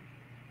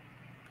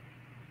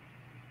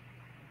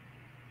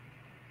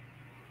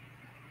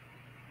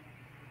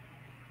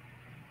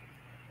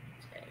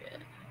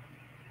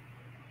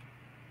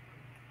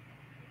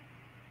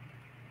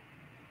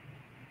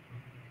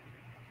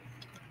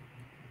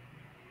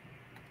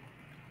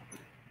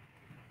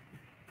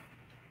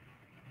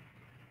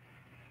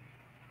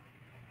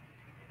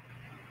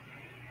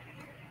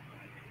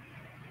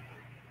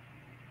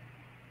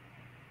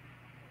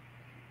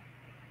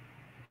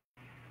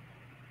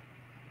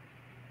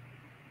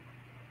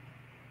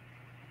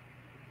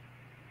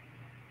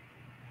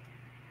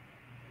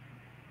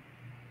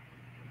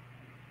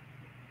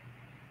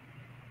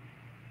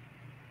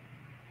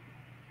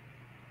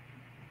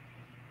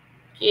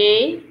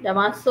 Okay, dah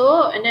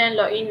masuk and then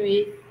log in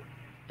with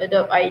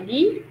Adobe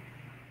ID.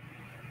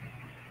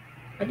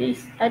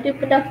 Ada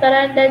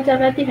pendaftaran dan jam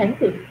latihan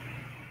ke?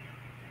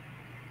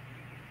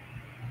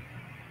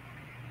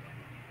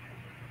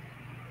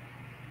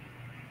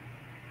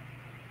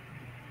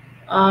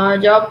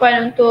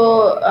 Jawapan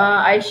untuk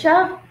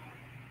Aisyah,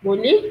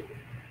 boleh,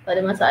 tak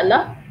ada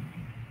masalah.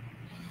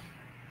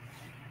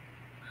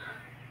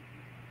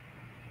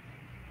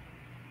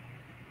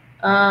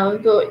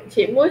 Untuk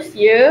Cik Mus,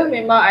 ya,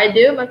 memang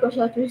ada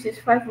Microsoft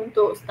 365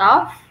 untuk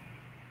staff.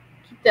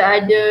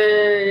 Kita ada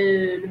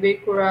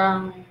lebih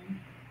kurang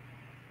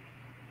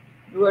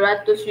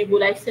 200,000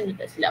 license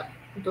tak silap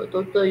untuk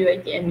total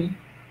UiTM ni.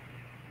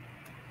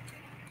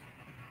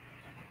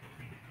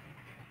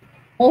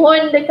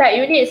 Mohon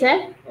dekat units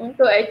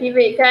untuk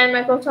activatekan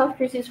Microsoft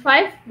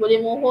 365,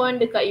 boleh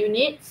mohon dekat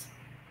units.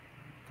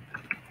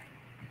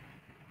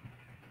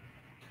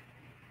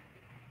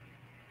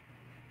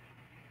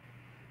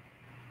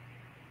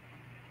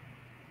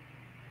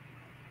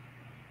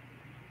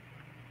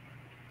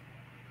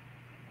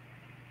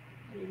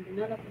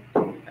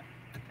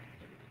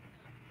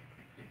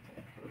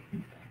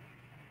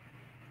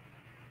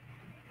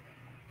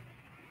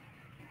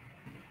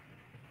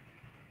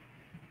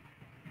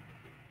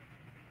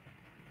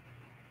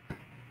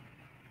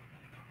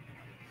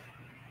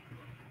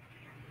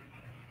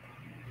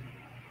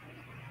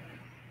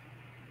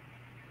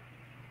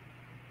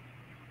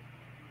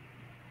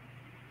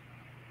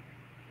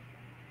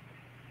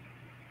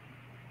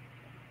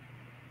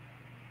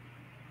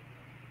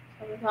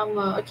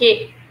 Sama-sama.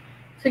 Okay.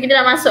 So kita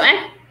dah masuk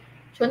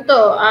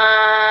Contoh,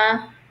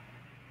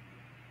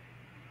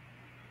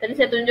 tadi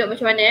saya tunjuk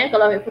macam mana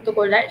kalau ambil photo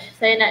collage.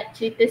 Saya nak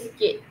cerita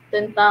sikit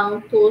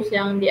tentang tools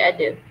yang dia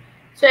ada.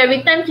 So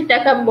every time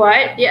kita akan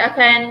buat, dia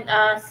akan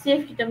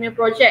save kita punya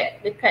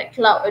project dekat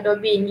cloud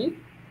Adobe ni.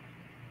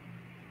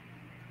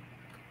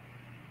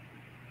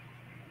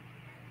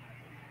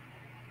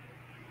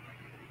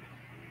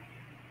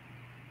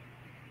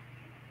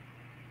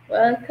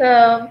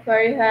 Welcome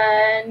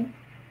Farihan.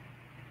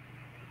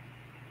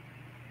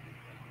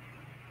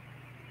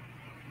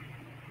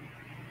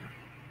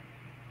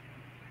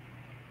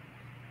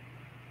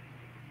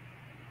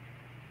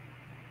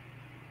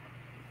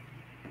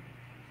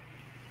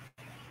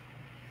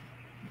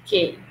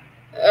 Okay,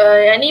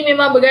 yang ni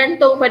memang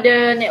bergantung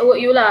pada network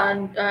you lah,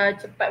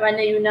 cepat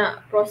mana you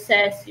nak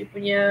proses you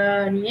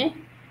punya ni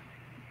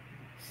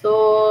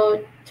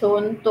So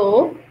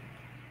contoh,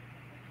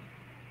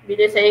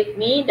 bila saya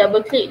ni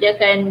double click dia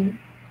akan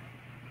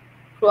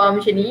keluar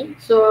macam ni.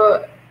 So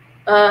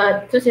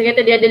saya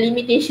kata dia ada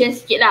limitation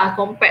sikit lah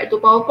compared to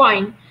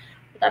PowerPoint.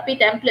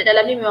 Tapi template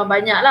dalam ni memang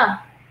banyak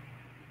lah.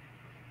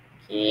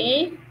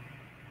 Okay.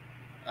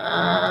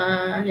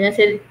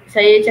 Yang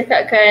saya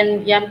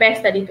cakapkan yang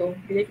best tadi tu,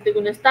 bila kita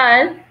guna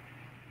style,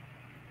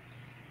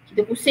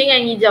 kita pusing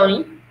yang hijau ni,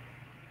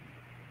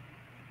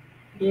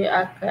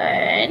 dia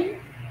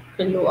akan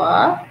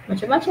keluar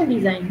macam-macam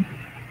design.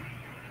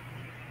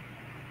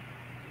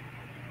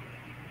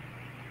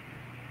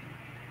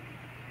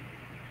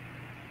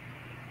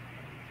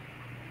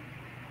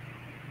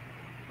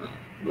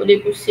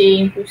 Boleh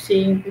pusing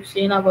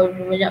lah,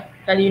 banyak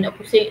kali you nak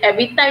pusing.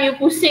 Every time you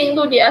pusing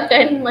tu dia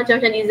akan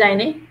macam-macam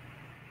design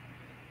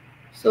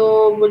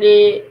So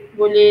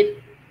boleh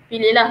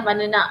pilih lah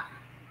mana nak.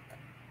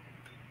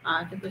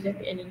 Contoh saya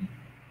pilih ni.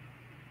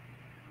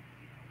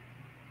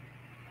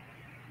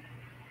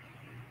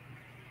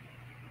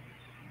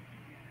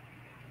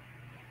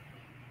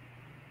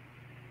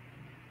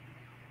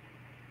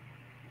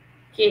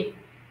 Okay.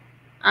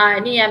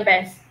 Ni yang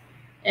best.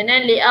 And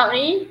then layout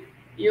ni,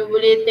 you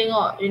boleh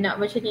tengok you nak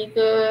macam ni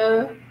ke.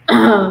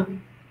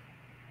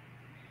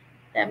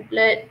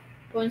 Template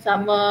pun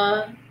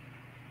sama.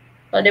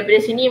 Kalau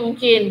daripada sini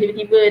mungkin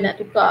tiba-tiba nak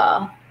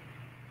tukar.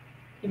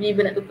 Okay,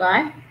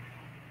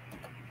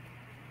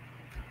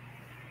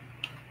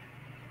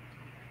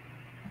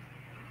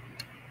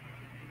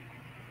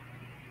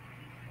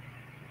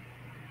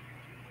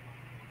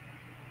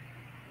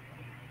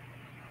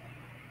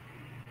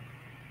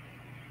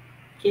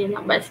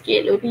 lambat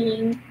sikit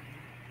loading.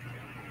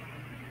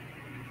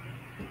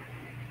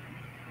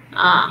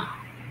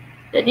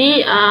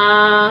 Jadi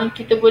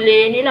kita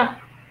boleh ni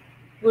lah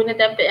guna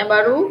template yang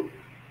baru.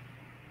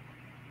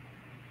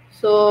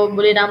 So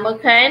boleh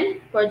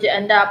namakan projek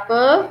anda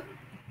apa,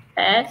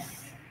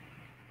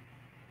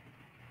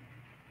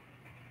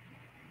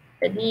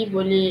 Jadi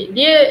boleh,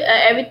 dia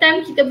every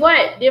time kita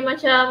buat, dia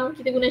macam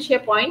kita guna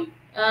SharePoint,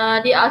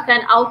 dia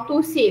akan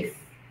auto save.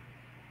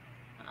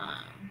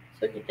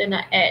 So kita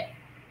nak add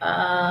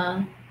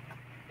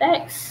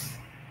text.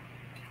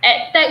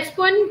 Add text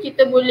pun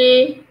kita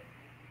boleh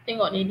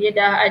tengok ni, dia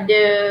dah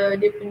ada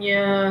dia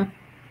punya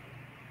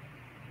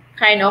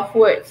kind of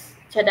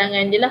words,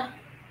 cadangan dia lah.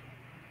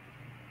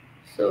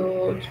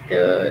 So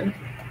kita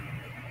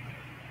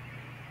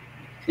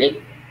klik.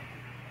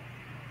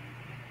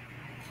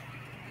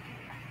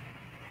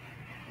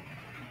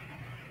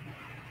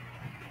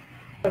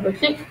 Double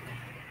klik.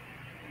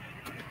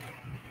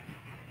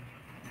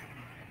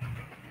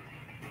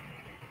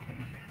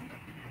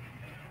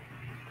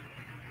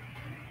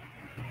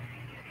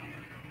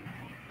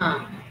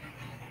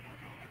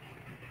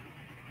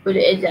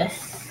 boleh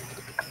adjust.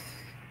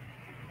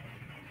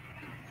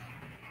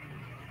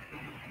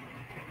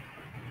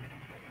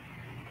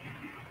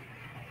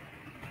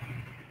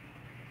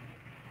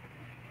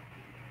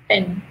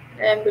 Dan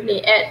boleh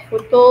add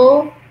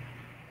foto.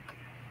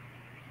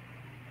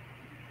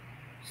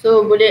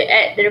 So boleh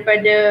add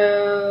daripada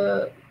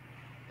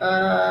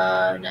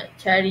nak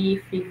cari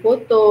free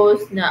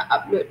photos, nak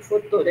upload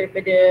foto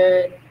daripada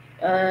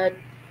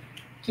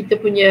kita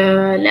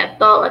punya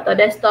laptop atau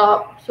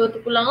desktop. So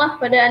terpulanglah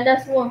pada anda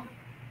semua.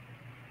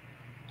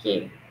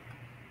 Okay,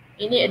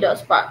 ini Adobe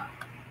Spark.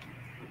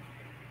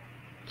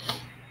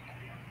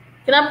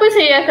 Kenapa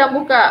saya akan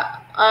buka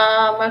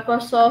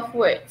Microsoft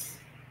Word?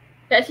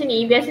 Kat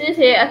sini biasanya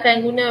saya akan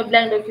guna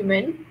blank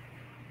document.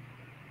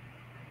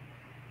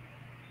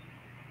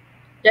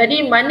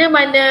 Jadi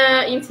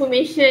mana-mana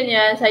information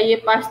yang saya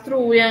pass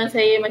through yang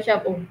saya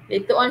macam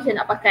later on saya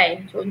nak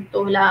pakai.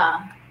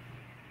 Contohlah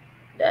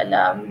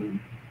dalam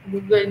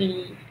Google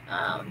ni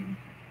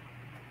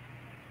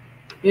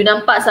you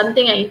nampak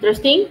something yang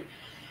interesting,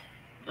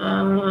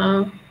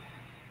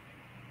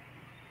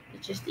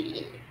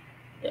 interesting.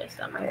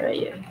 Selamat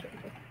Hari Raya.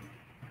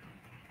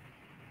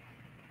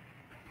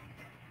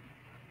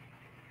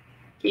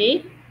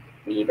 Okay,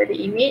 pergi pada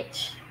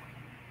image.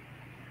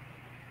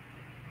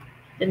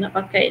 Kita nak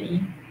pakai ni.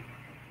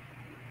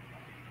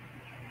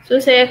 So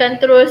saya akan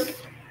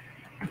terus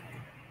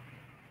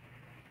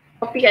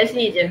copy kat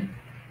sini je.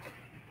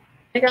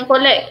 Saya akan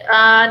collect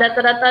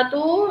data-data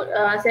tu,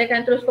 saya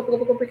akan terus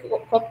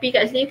copy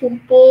kat sini,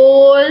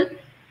 kumpul.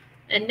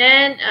 And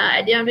then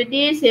at the end of the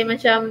day, saya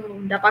macam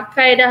dah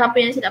pakai dah apa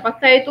yang saya nak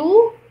pakai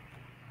tu.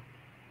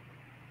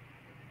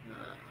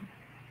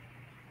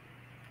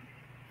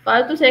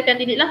 File tu saya akan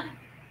delete lah.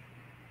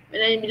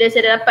 Bila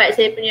saya dah dapat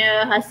saya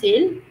punya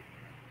hasil.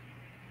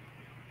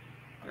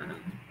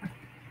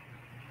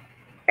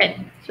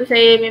 Kan? So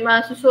saya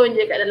memang susun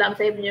je kat dalam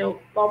saya punya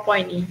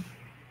PowerPoint ni.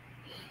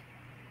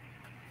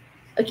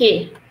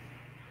 Okay.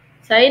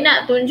 Saya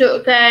nak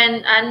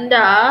tunjukkan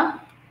anda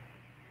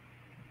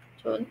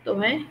contoh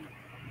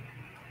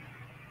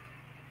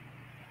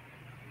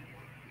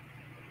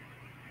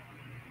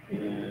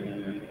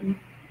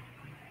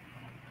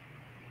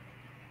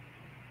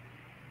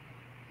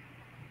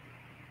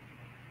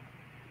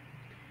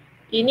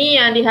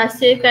Ini yang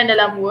dihasilkan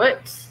dalam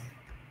Words.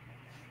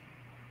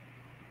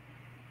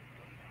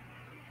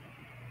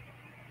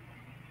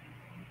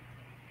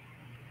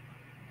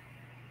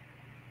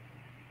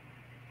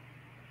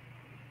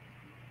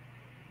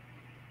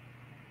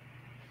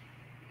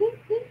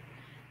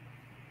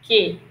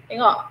 Okay,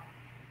 tengok.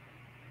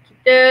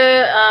 Kita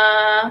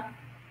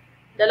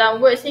dalam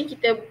Words ni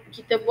kita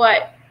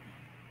buat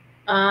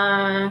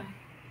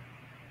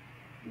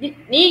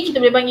ni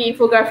kita boleh panggil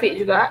infografik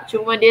juga,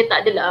 cuma dia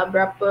tak adalah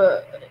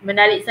berapa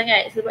menarik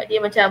sangat sebab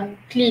dia macam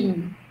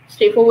clean,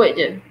 straightforward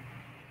je.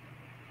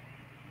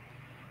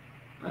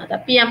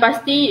 Tapi yang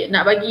pasti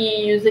nak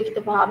bagi user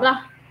kita faham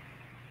lah.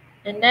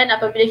 And then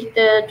apabila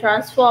kita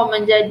transform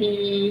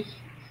menjadi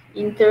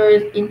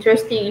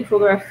interesting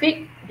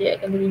infografik, dia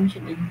akan jadi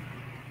macam ni.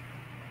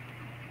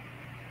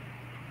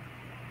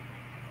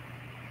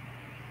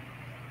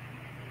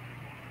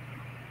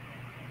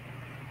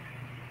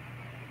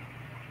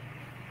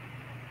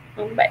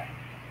 Lambat.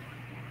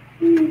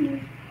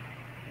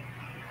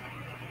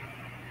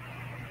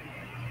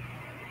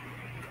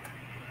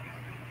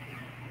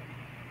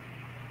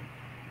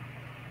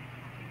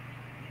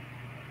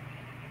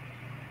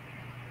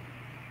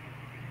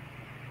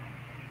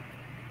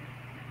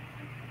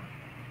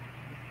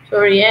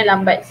 Sorry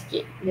lambat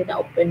sikit dia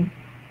nak open.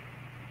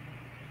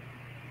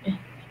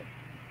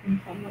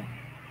 Sama.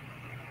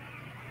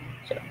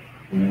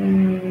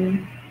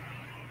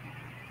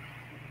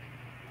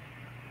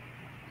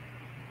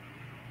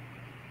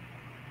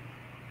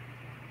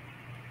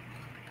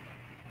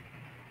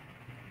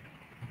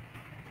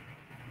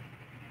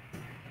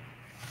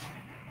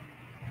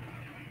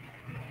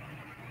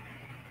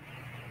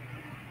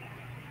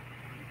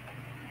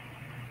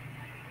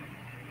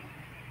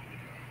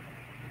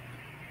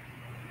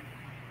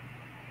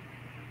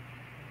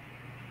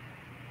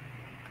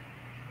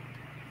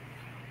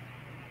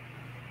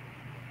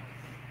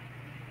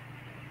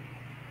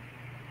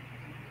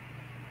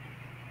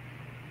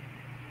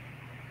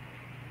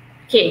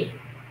 Okay,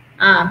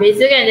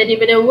 beza kan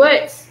daripada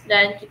words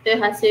dan kita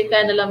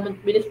hasilkan dalam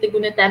bila kita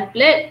guna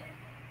template,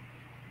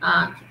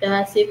 kita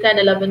hasilkan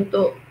dalam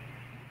bentuk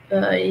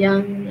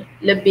yang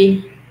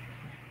lebih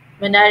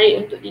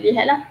menarik untuk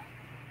dilihat lah.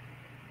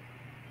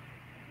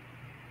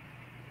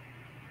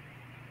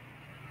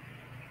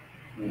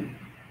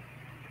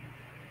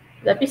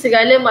 Tapi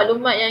segala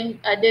maklumat yang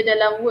ada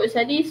dalam words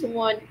tadi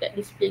semua dekat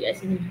display kat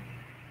sini.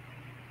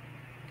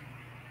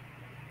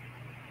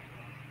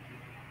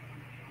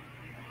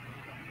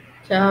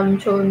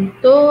 Macam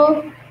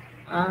contoh,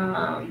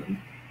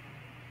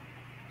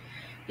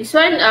 this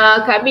one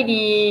kami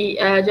di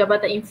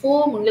Jabatan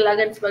Info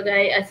menggelarkan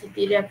sebagai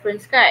ICT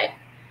Reference Guide.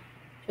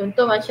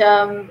 Contoh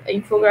macam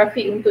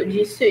infografik untuk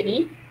G Suite ni.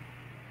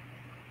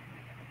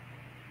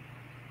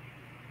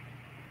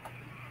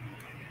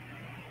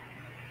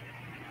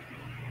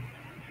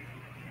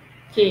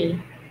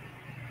 Okay.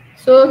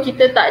 So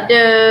kita tak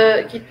ada,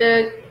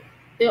 kita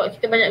tengok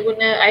kita banyak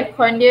guna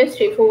icon dia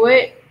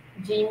straightforward.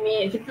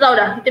 Gmail, kita tahu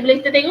dah, bila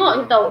kita tengok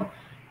kita tahu,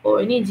 oh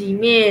ini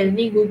Gmail,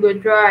 ni Google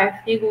Drive,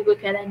 ni Google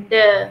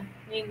Calendar,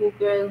 ni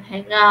Google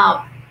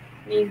Hangout,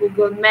 ni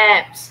Google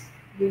Maps,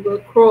 Google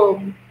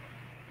Chrome,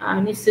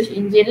 ni search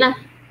engine lah.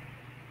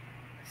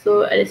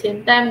 So at the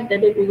same time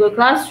kita ada Google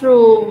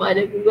Classroom,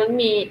 ada Google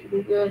Meet,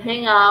 Google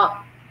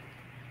Hangout.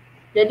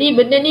 Jadi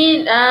benda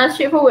ni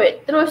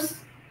straightforward. Terus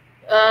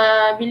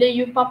bila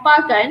you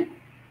paparkan,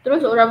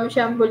 terus orang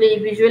macam boleh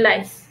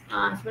visualize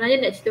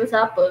sebenarnya nak cerita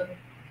pasal apa.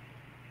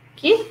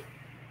 Okay.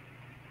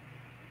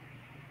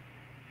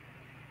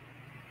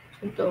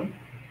 Contoh.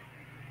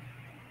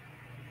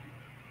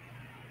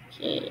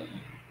 Okay.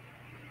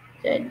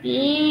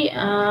 Jadi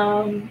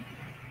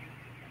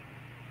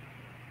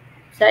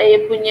saya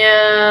punya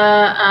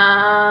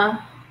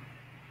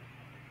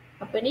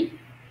apa ni,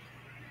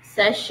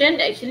 session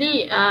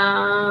actually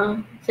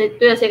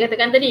saya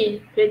katakan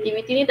tadi,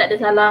 creativity ni tak ada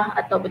salah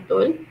atau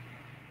betul.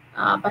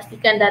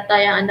 Pastikan data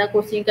yang anda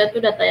kongsikan tu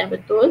data yang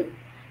betul.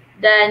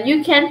 Dan you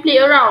can play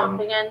around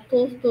dengan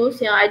tools-tools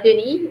yang ada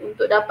ni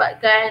untuk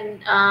dapatkan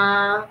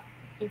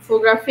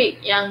infografik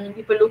yang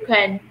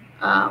diperlukan,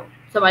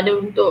 sama ada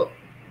untuk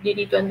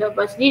diri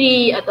tuan-tuan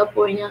sendiri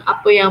ataupun yang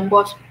apa yang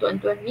bos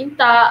tuan-tuan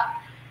minta.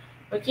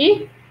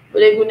 Okay,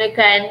 boleh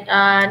gunakan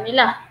ni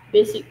lah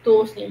basic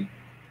tools ni.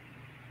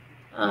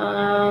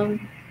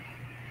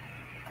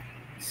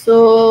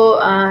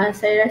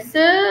 Saya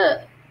rasa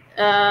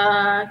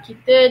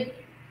kita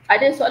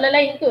ada soalan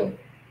lain ke?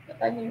 Tak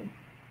tanya.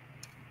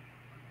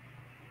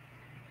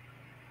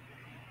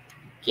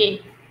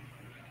 Okay,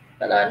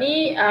 kalau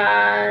ni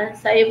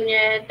saya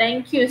punya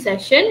thank you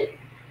session.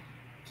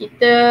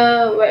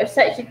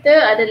 Website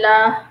kita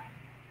adalah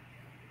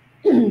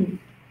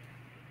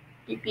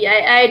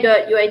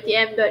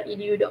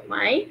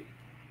ppii.uitm.edu.my.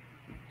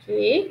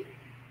 Okay.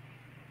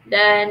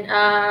 Dan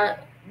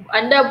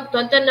anda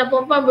tuan-tuan dan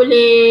puan-puan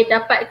boleh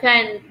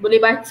dapatkan,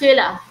 boleh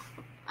bacalah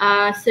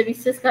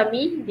services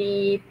kami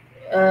di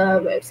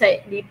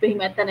website di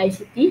Perkhidmatan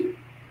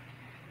ICT.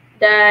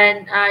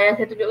 Dan yang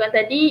saya tunjukkan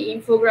tadi,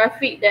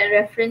 infografik dan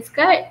reference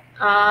card.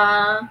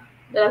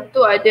 Dalam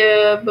tu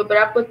ada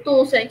beberapa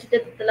tools yang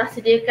kita telah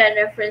sediakan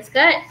reference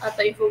card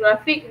atau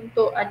infografik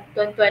untuk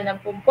tuan-tuan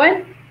dan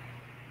puan-puan.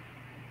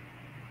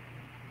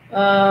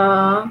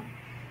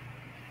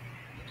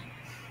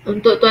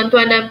 Untuk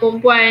tuan-tuan dan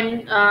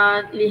puan-puan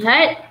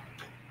lihat.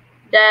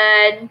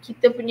 Dan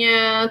kita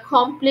punya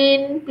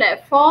complaint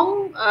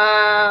platform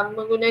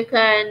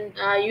menggunakan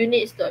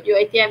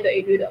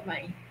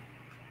units.uitm.edu.my.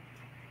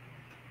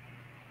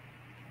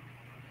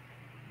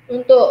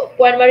 Untuk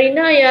Puan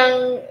Marina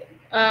yang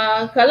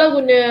kalau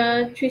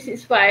guna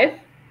 365,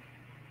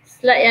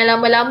 slide yang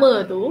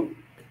lama-lama tu,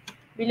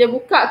 bila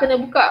buka kena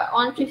buka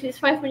on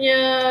 365 punya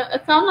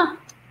account lah.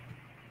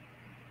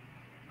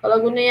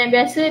 Kalau guna yang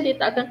biasa dia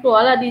tak akan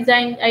keluar lah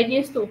design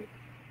ideas tu.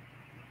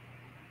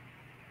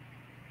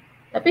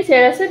 Tapi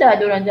saya rasa dah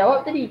ada orang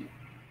jawab tadi.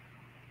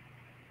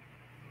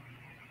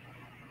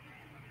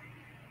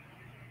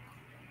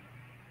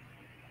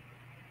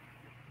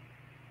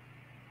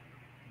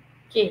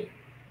 Okay.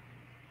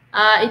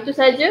 Itu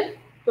saja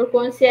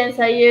perkongsian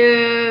saya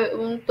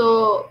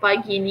untuk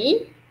pagi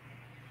ni.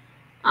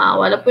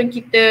 Walaupun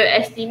kita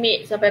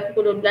estimate sampai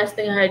pukul 12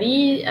 tengah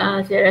hari,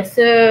 saya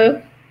rasa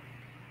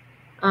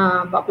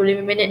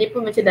 45 minit ni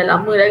pun macam dah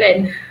lama dah kan.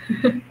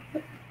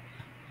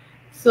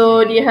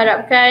 So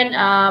diharapkan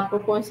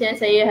perkongsian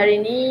saya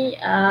hari ni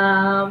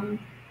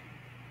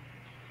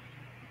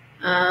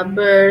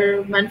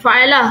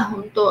bermanfaat lah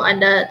untuk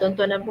anda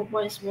tuan-tuan dan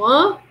puan-puan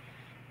semua.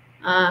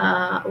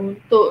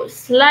 Untuk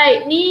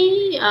slide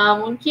ni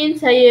mungkin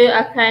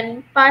saya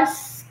akan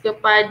pass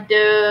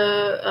kepada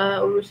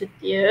urus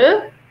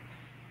setia.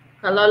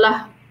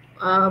 Kalaulah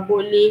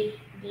boleh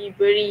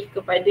diberi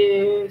kepada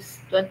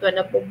tuan-tuan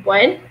dan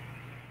puan-puan.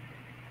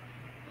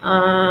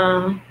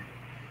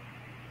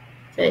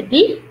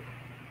 Jadi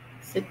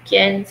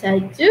sekian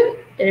saja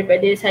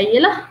daripada saya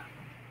lah.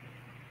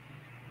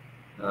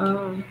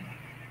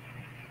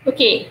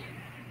 Okay.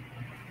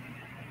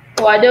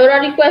 Oh, ada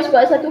orang request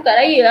buat satu kad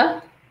raya lah.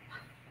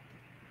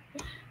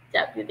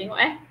 Sekejap kita tengok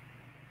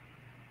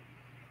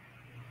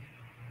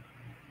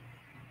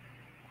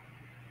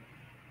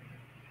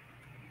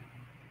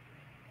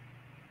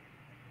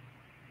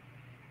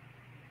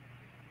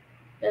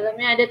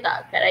Dalamnya ada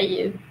tak kad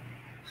raya?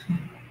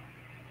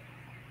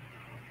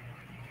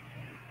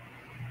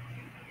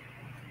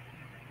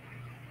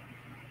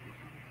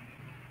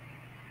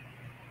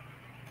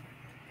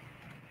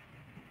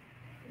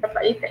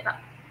 Dapat detect tak?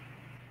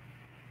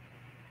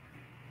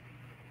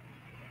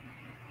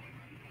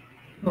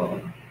 Oh.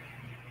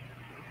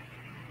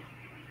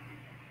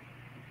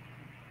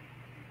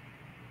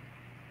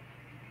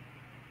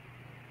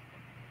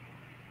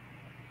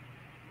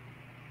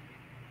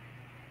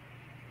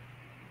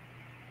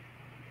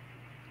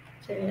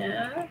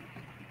 Saya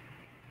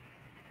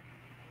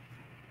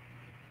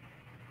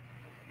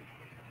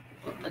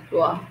tak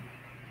keluar.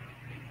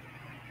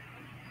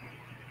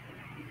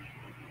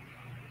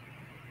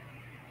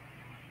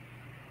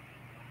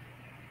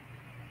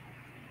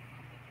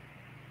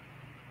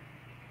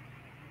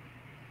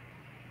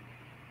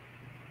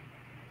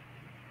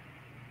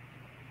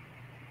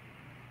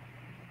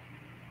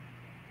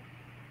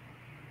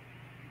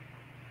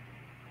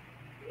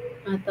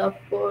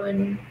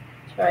 ataupun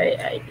try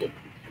edit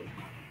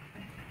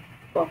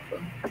apa-apa.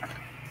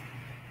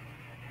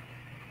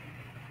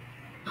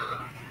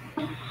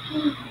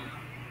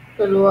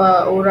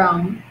 Keluar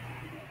orang.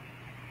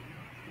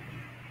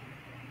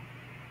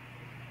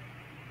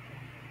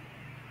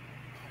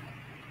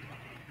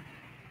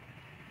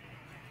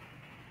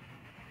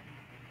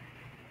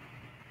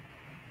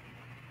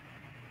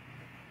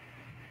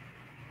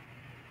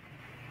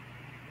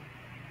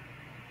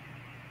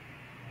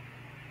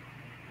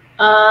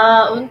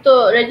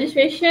 Untuk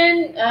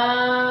registration,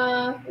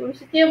 Guru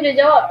Setia boleh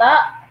jawab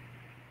tak?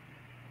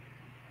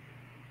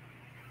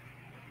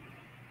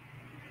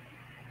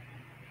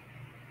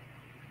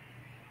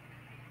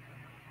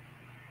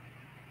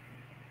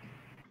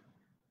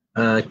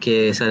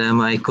 Okay,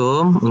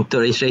 Assalamualaikum.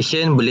 Untuk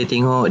registration boleh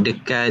tengok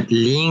dekat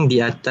link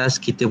di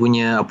atas kita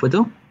punya apa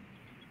tu?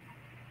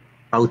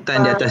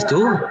 Pautan di atas tu.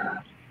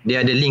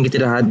 Dia ada link,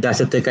 kita dah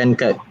sertakan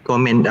kat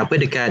komen apa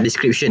dekat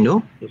description tu.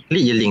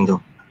 Klik je link tu.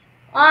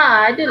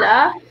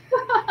 Adalah.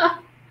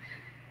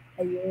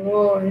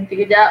 Ayo, nanti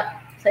kejap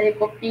saya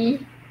copy.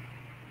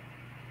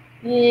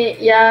 Ni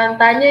yang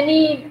tanya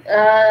ni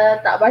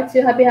tak baca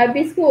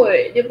habis-habis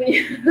kot dia punya.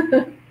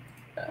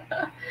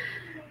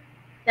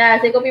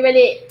 Dah, saya copy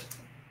balik.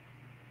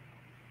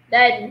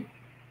 Dan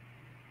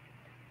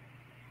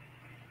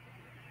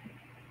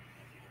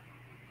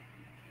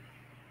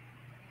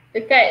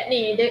dekat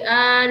ni,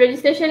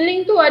 registration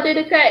link tu ada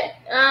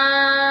dekat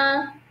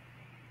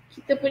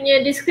kita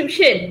punya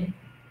description.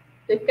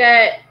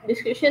 Dekat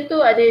description tu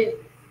ada.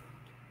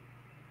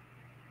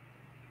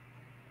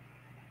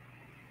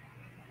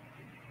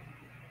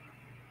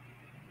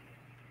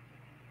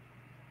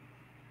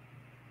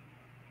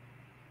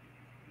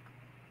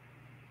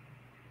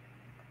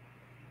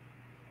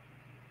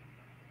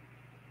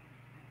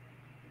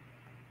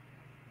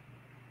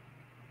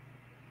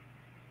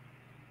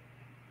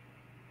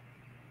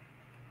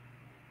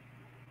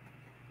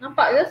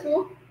 Nampak ke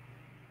semua?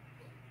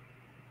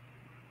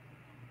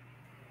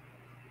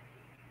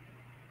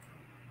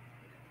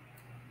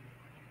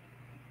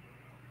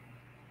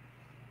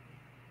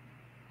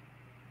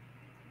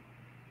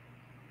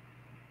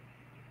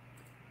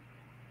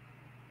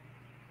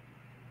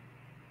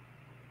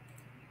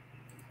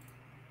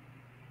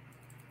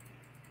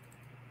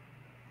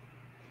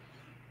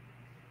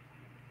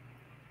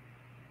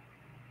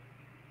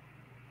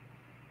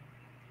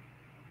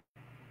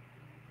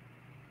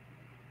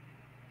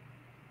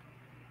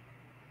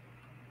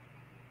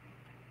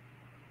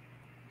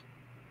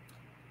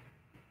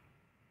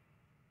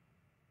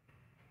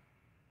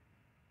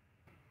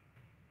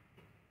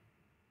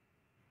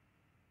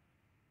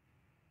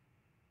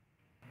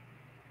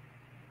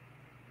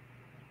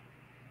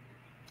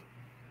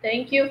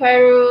 Thank you,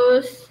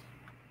 Fairuz.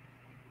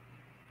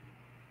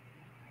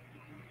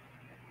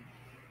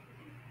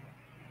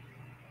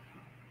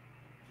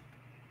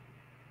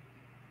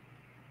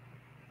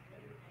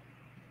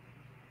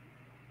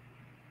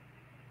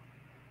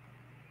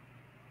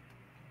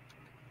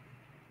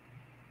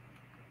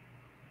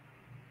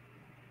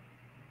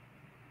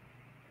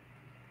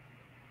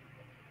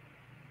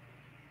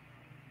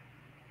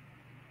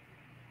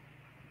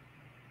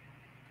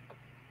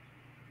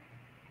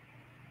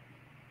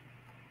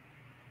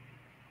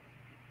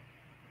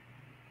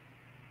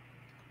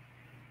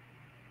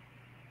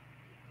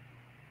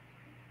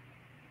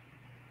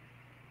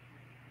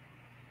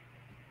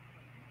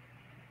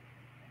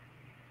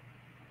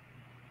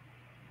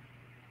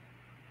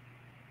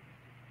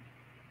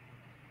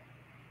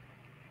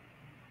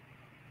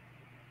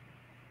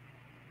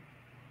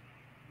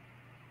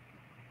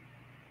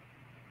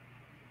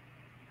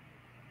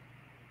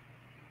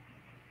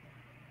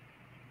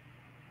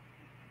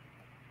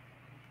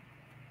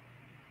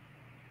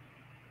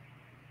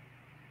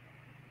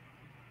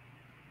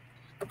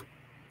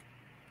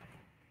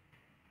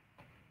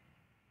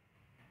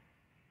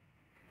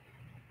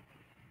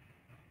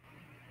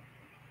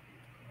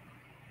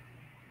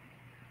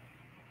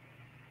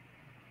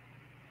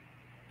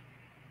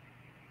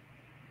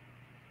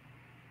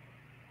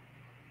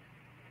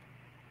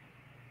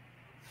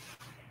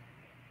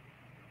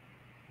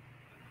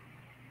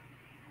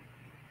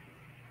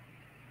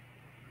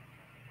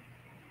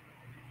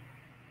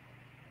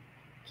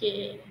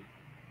 Okay,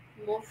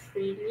 move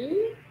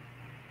freely.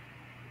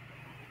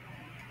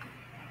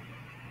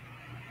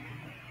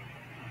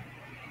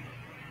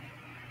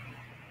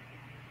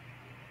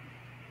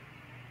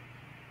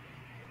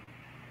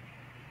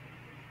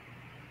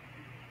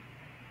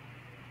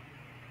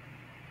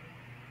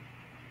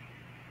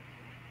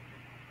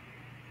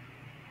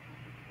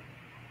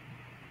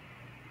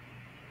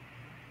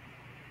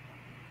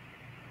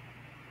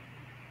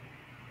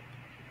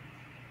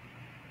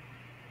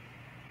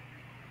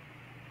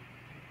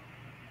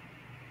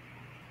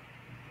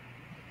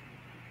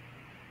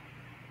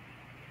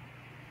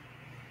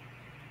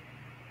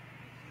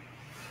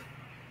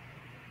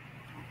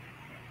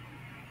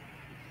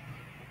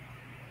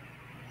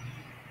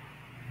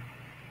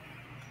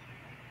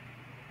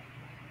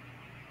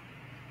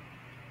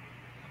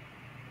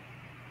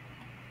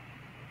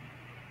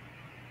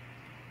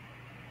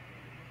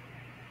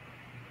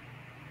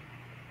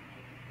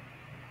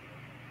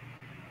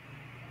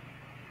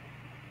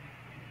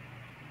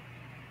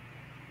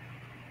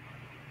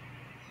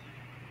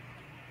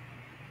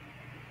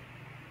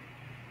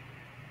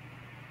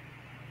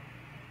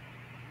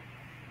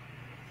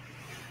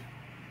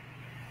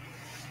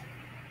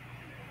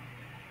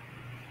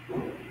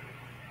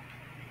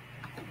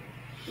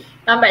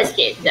 Lambat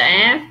sikit,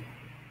 sekejap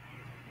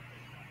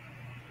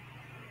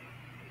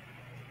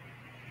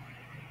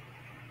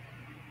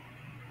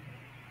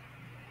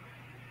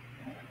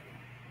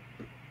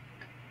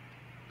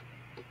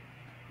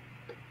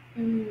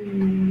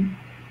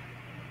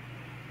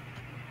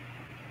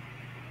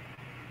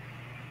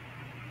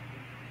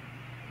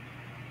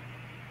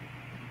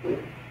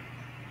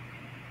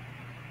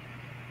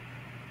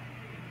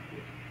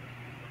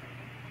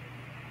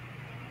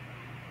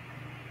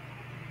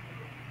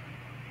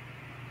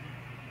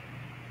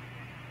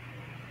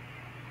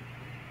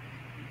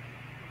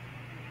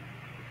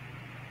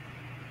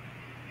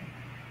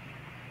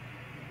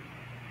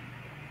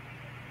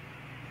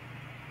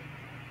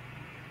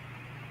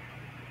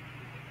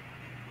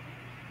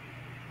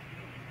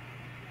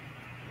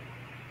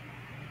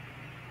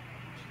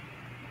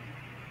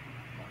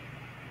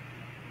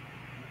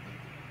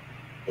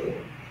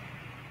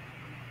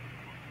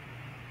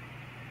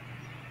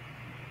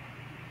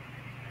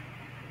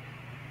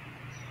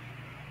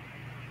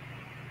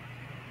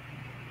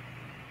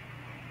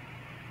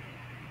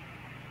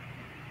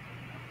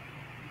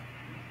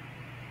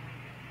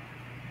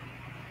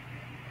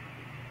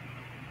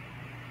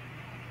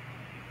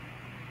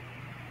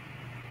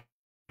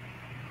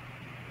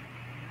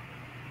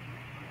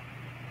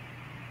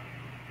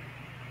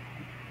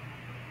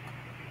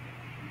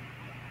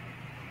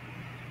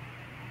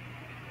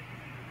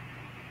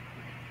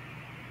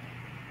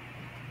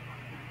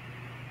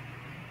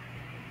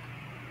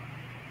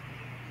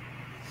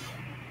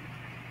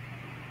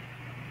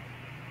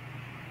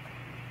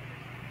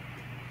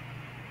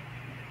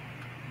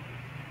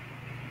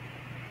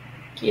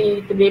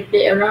Okay, kita boleh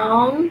play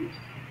around.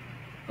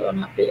 Kalau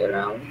nak play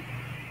around.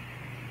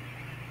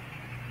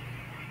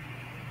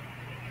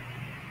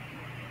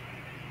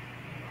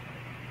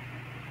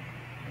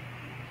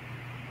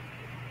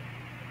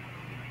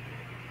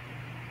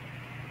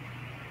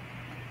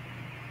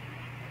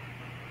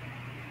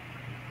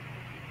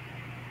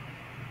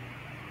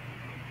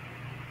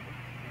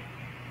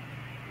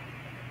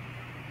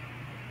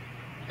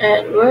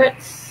 Add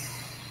words.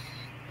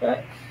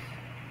 Text.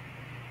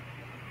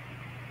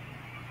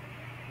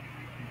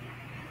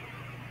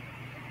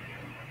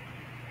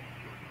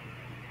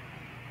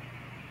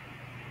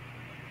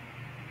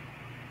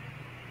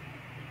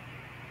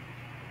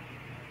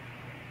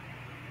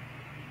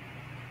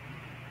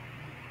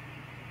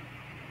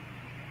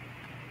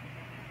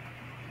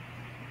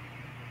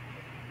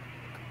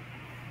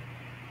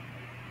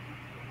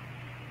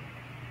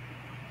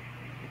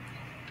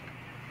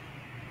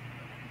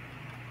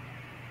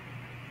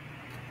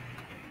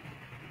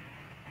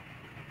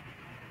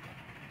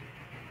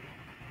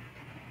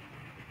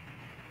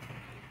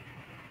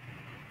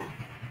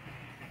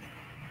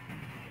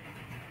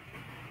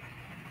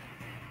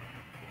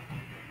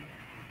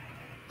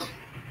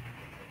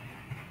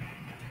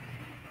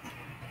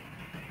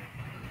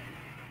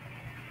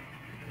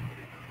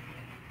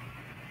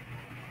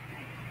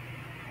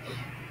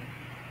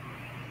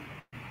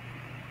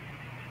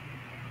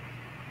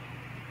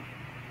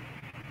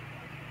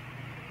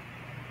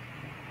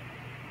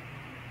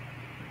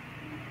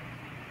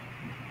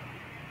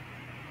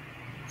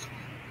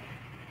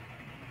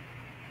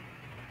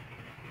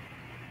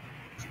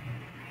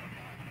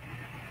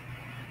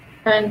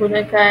 Akan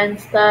gunakan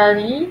style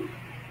ni.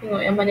 Tengok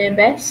yang mana yang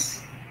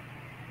best.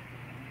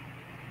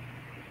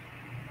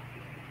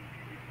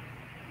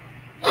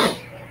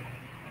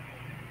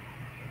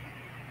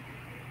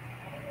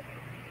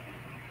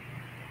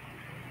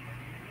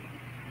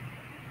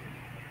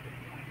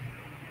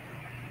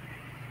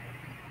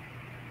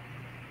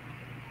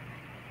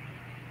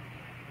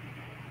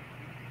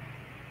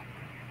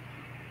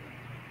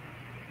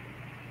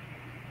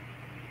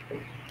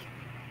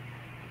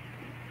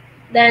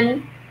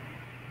 Dan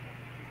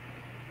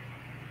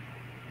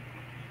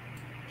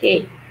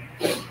okay.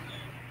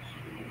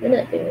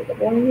 Mana nak tengok kat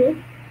bawah ni?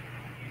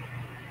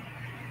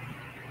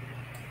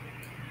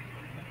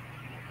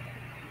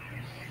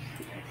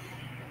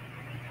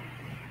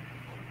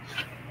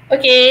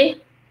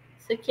 Okay.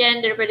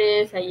 Sekian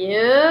daripada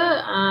saya.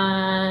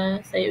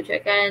 Saya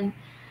ucapkan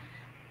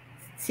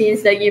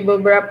since lagi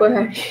beberapa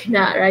hari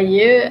nak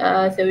raya,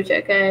 saya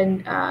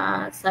ucapkan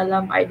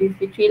salam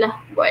Aidilfitri lah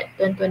buat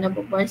tuan-tuan dan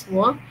puan-puan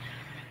semua.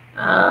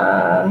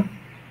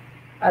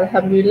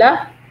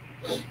 Alhamdulillah.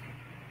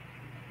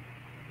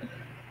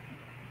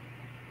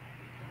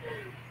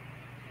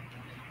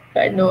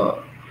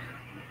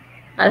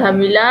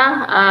 Alhamdulillah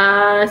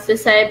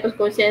selesai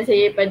perkongsian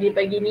saya pada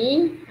pagi ni.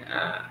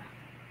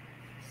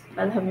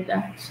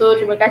 Alhamdulillah. So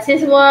terima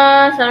kasih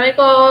semua.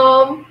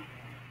 Assalamualaikum.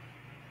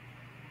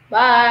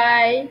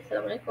 Bye.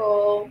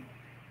 Assalamualaikum.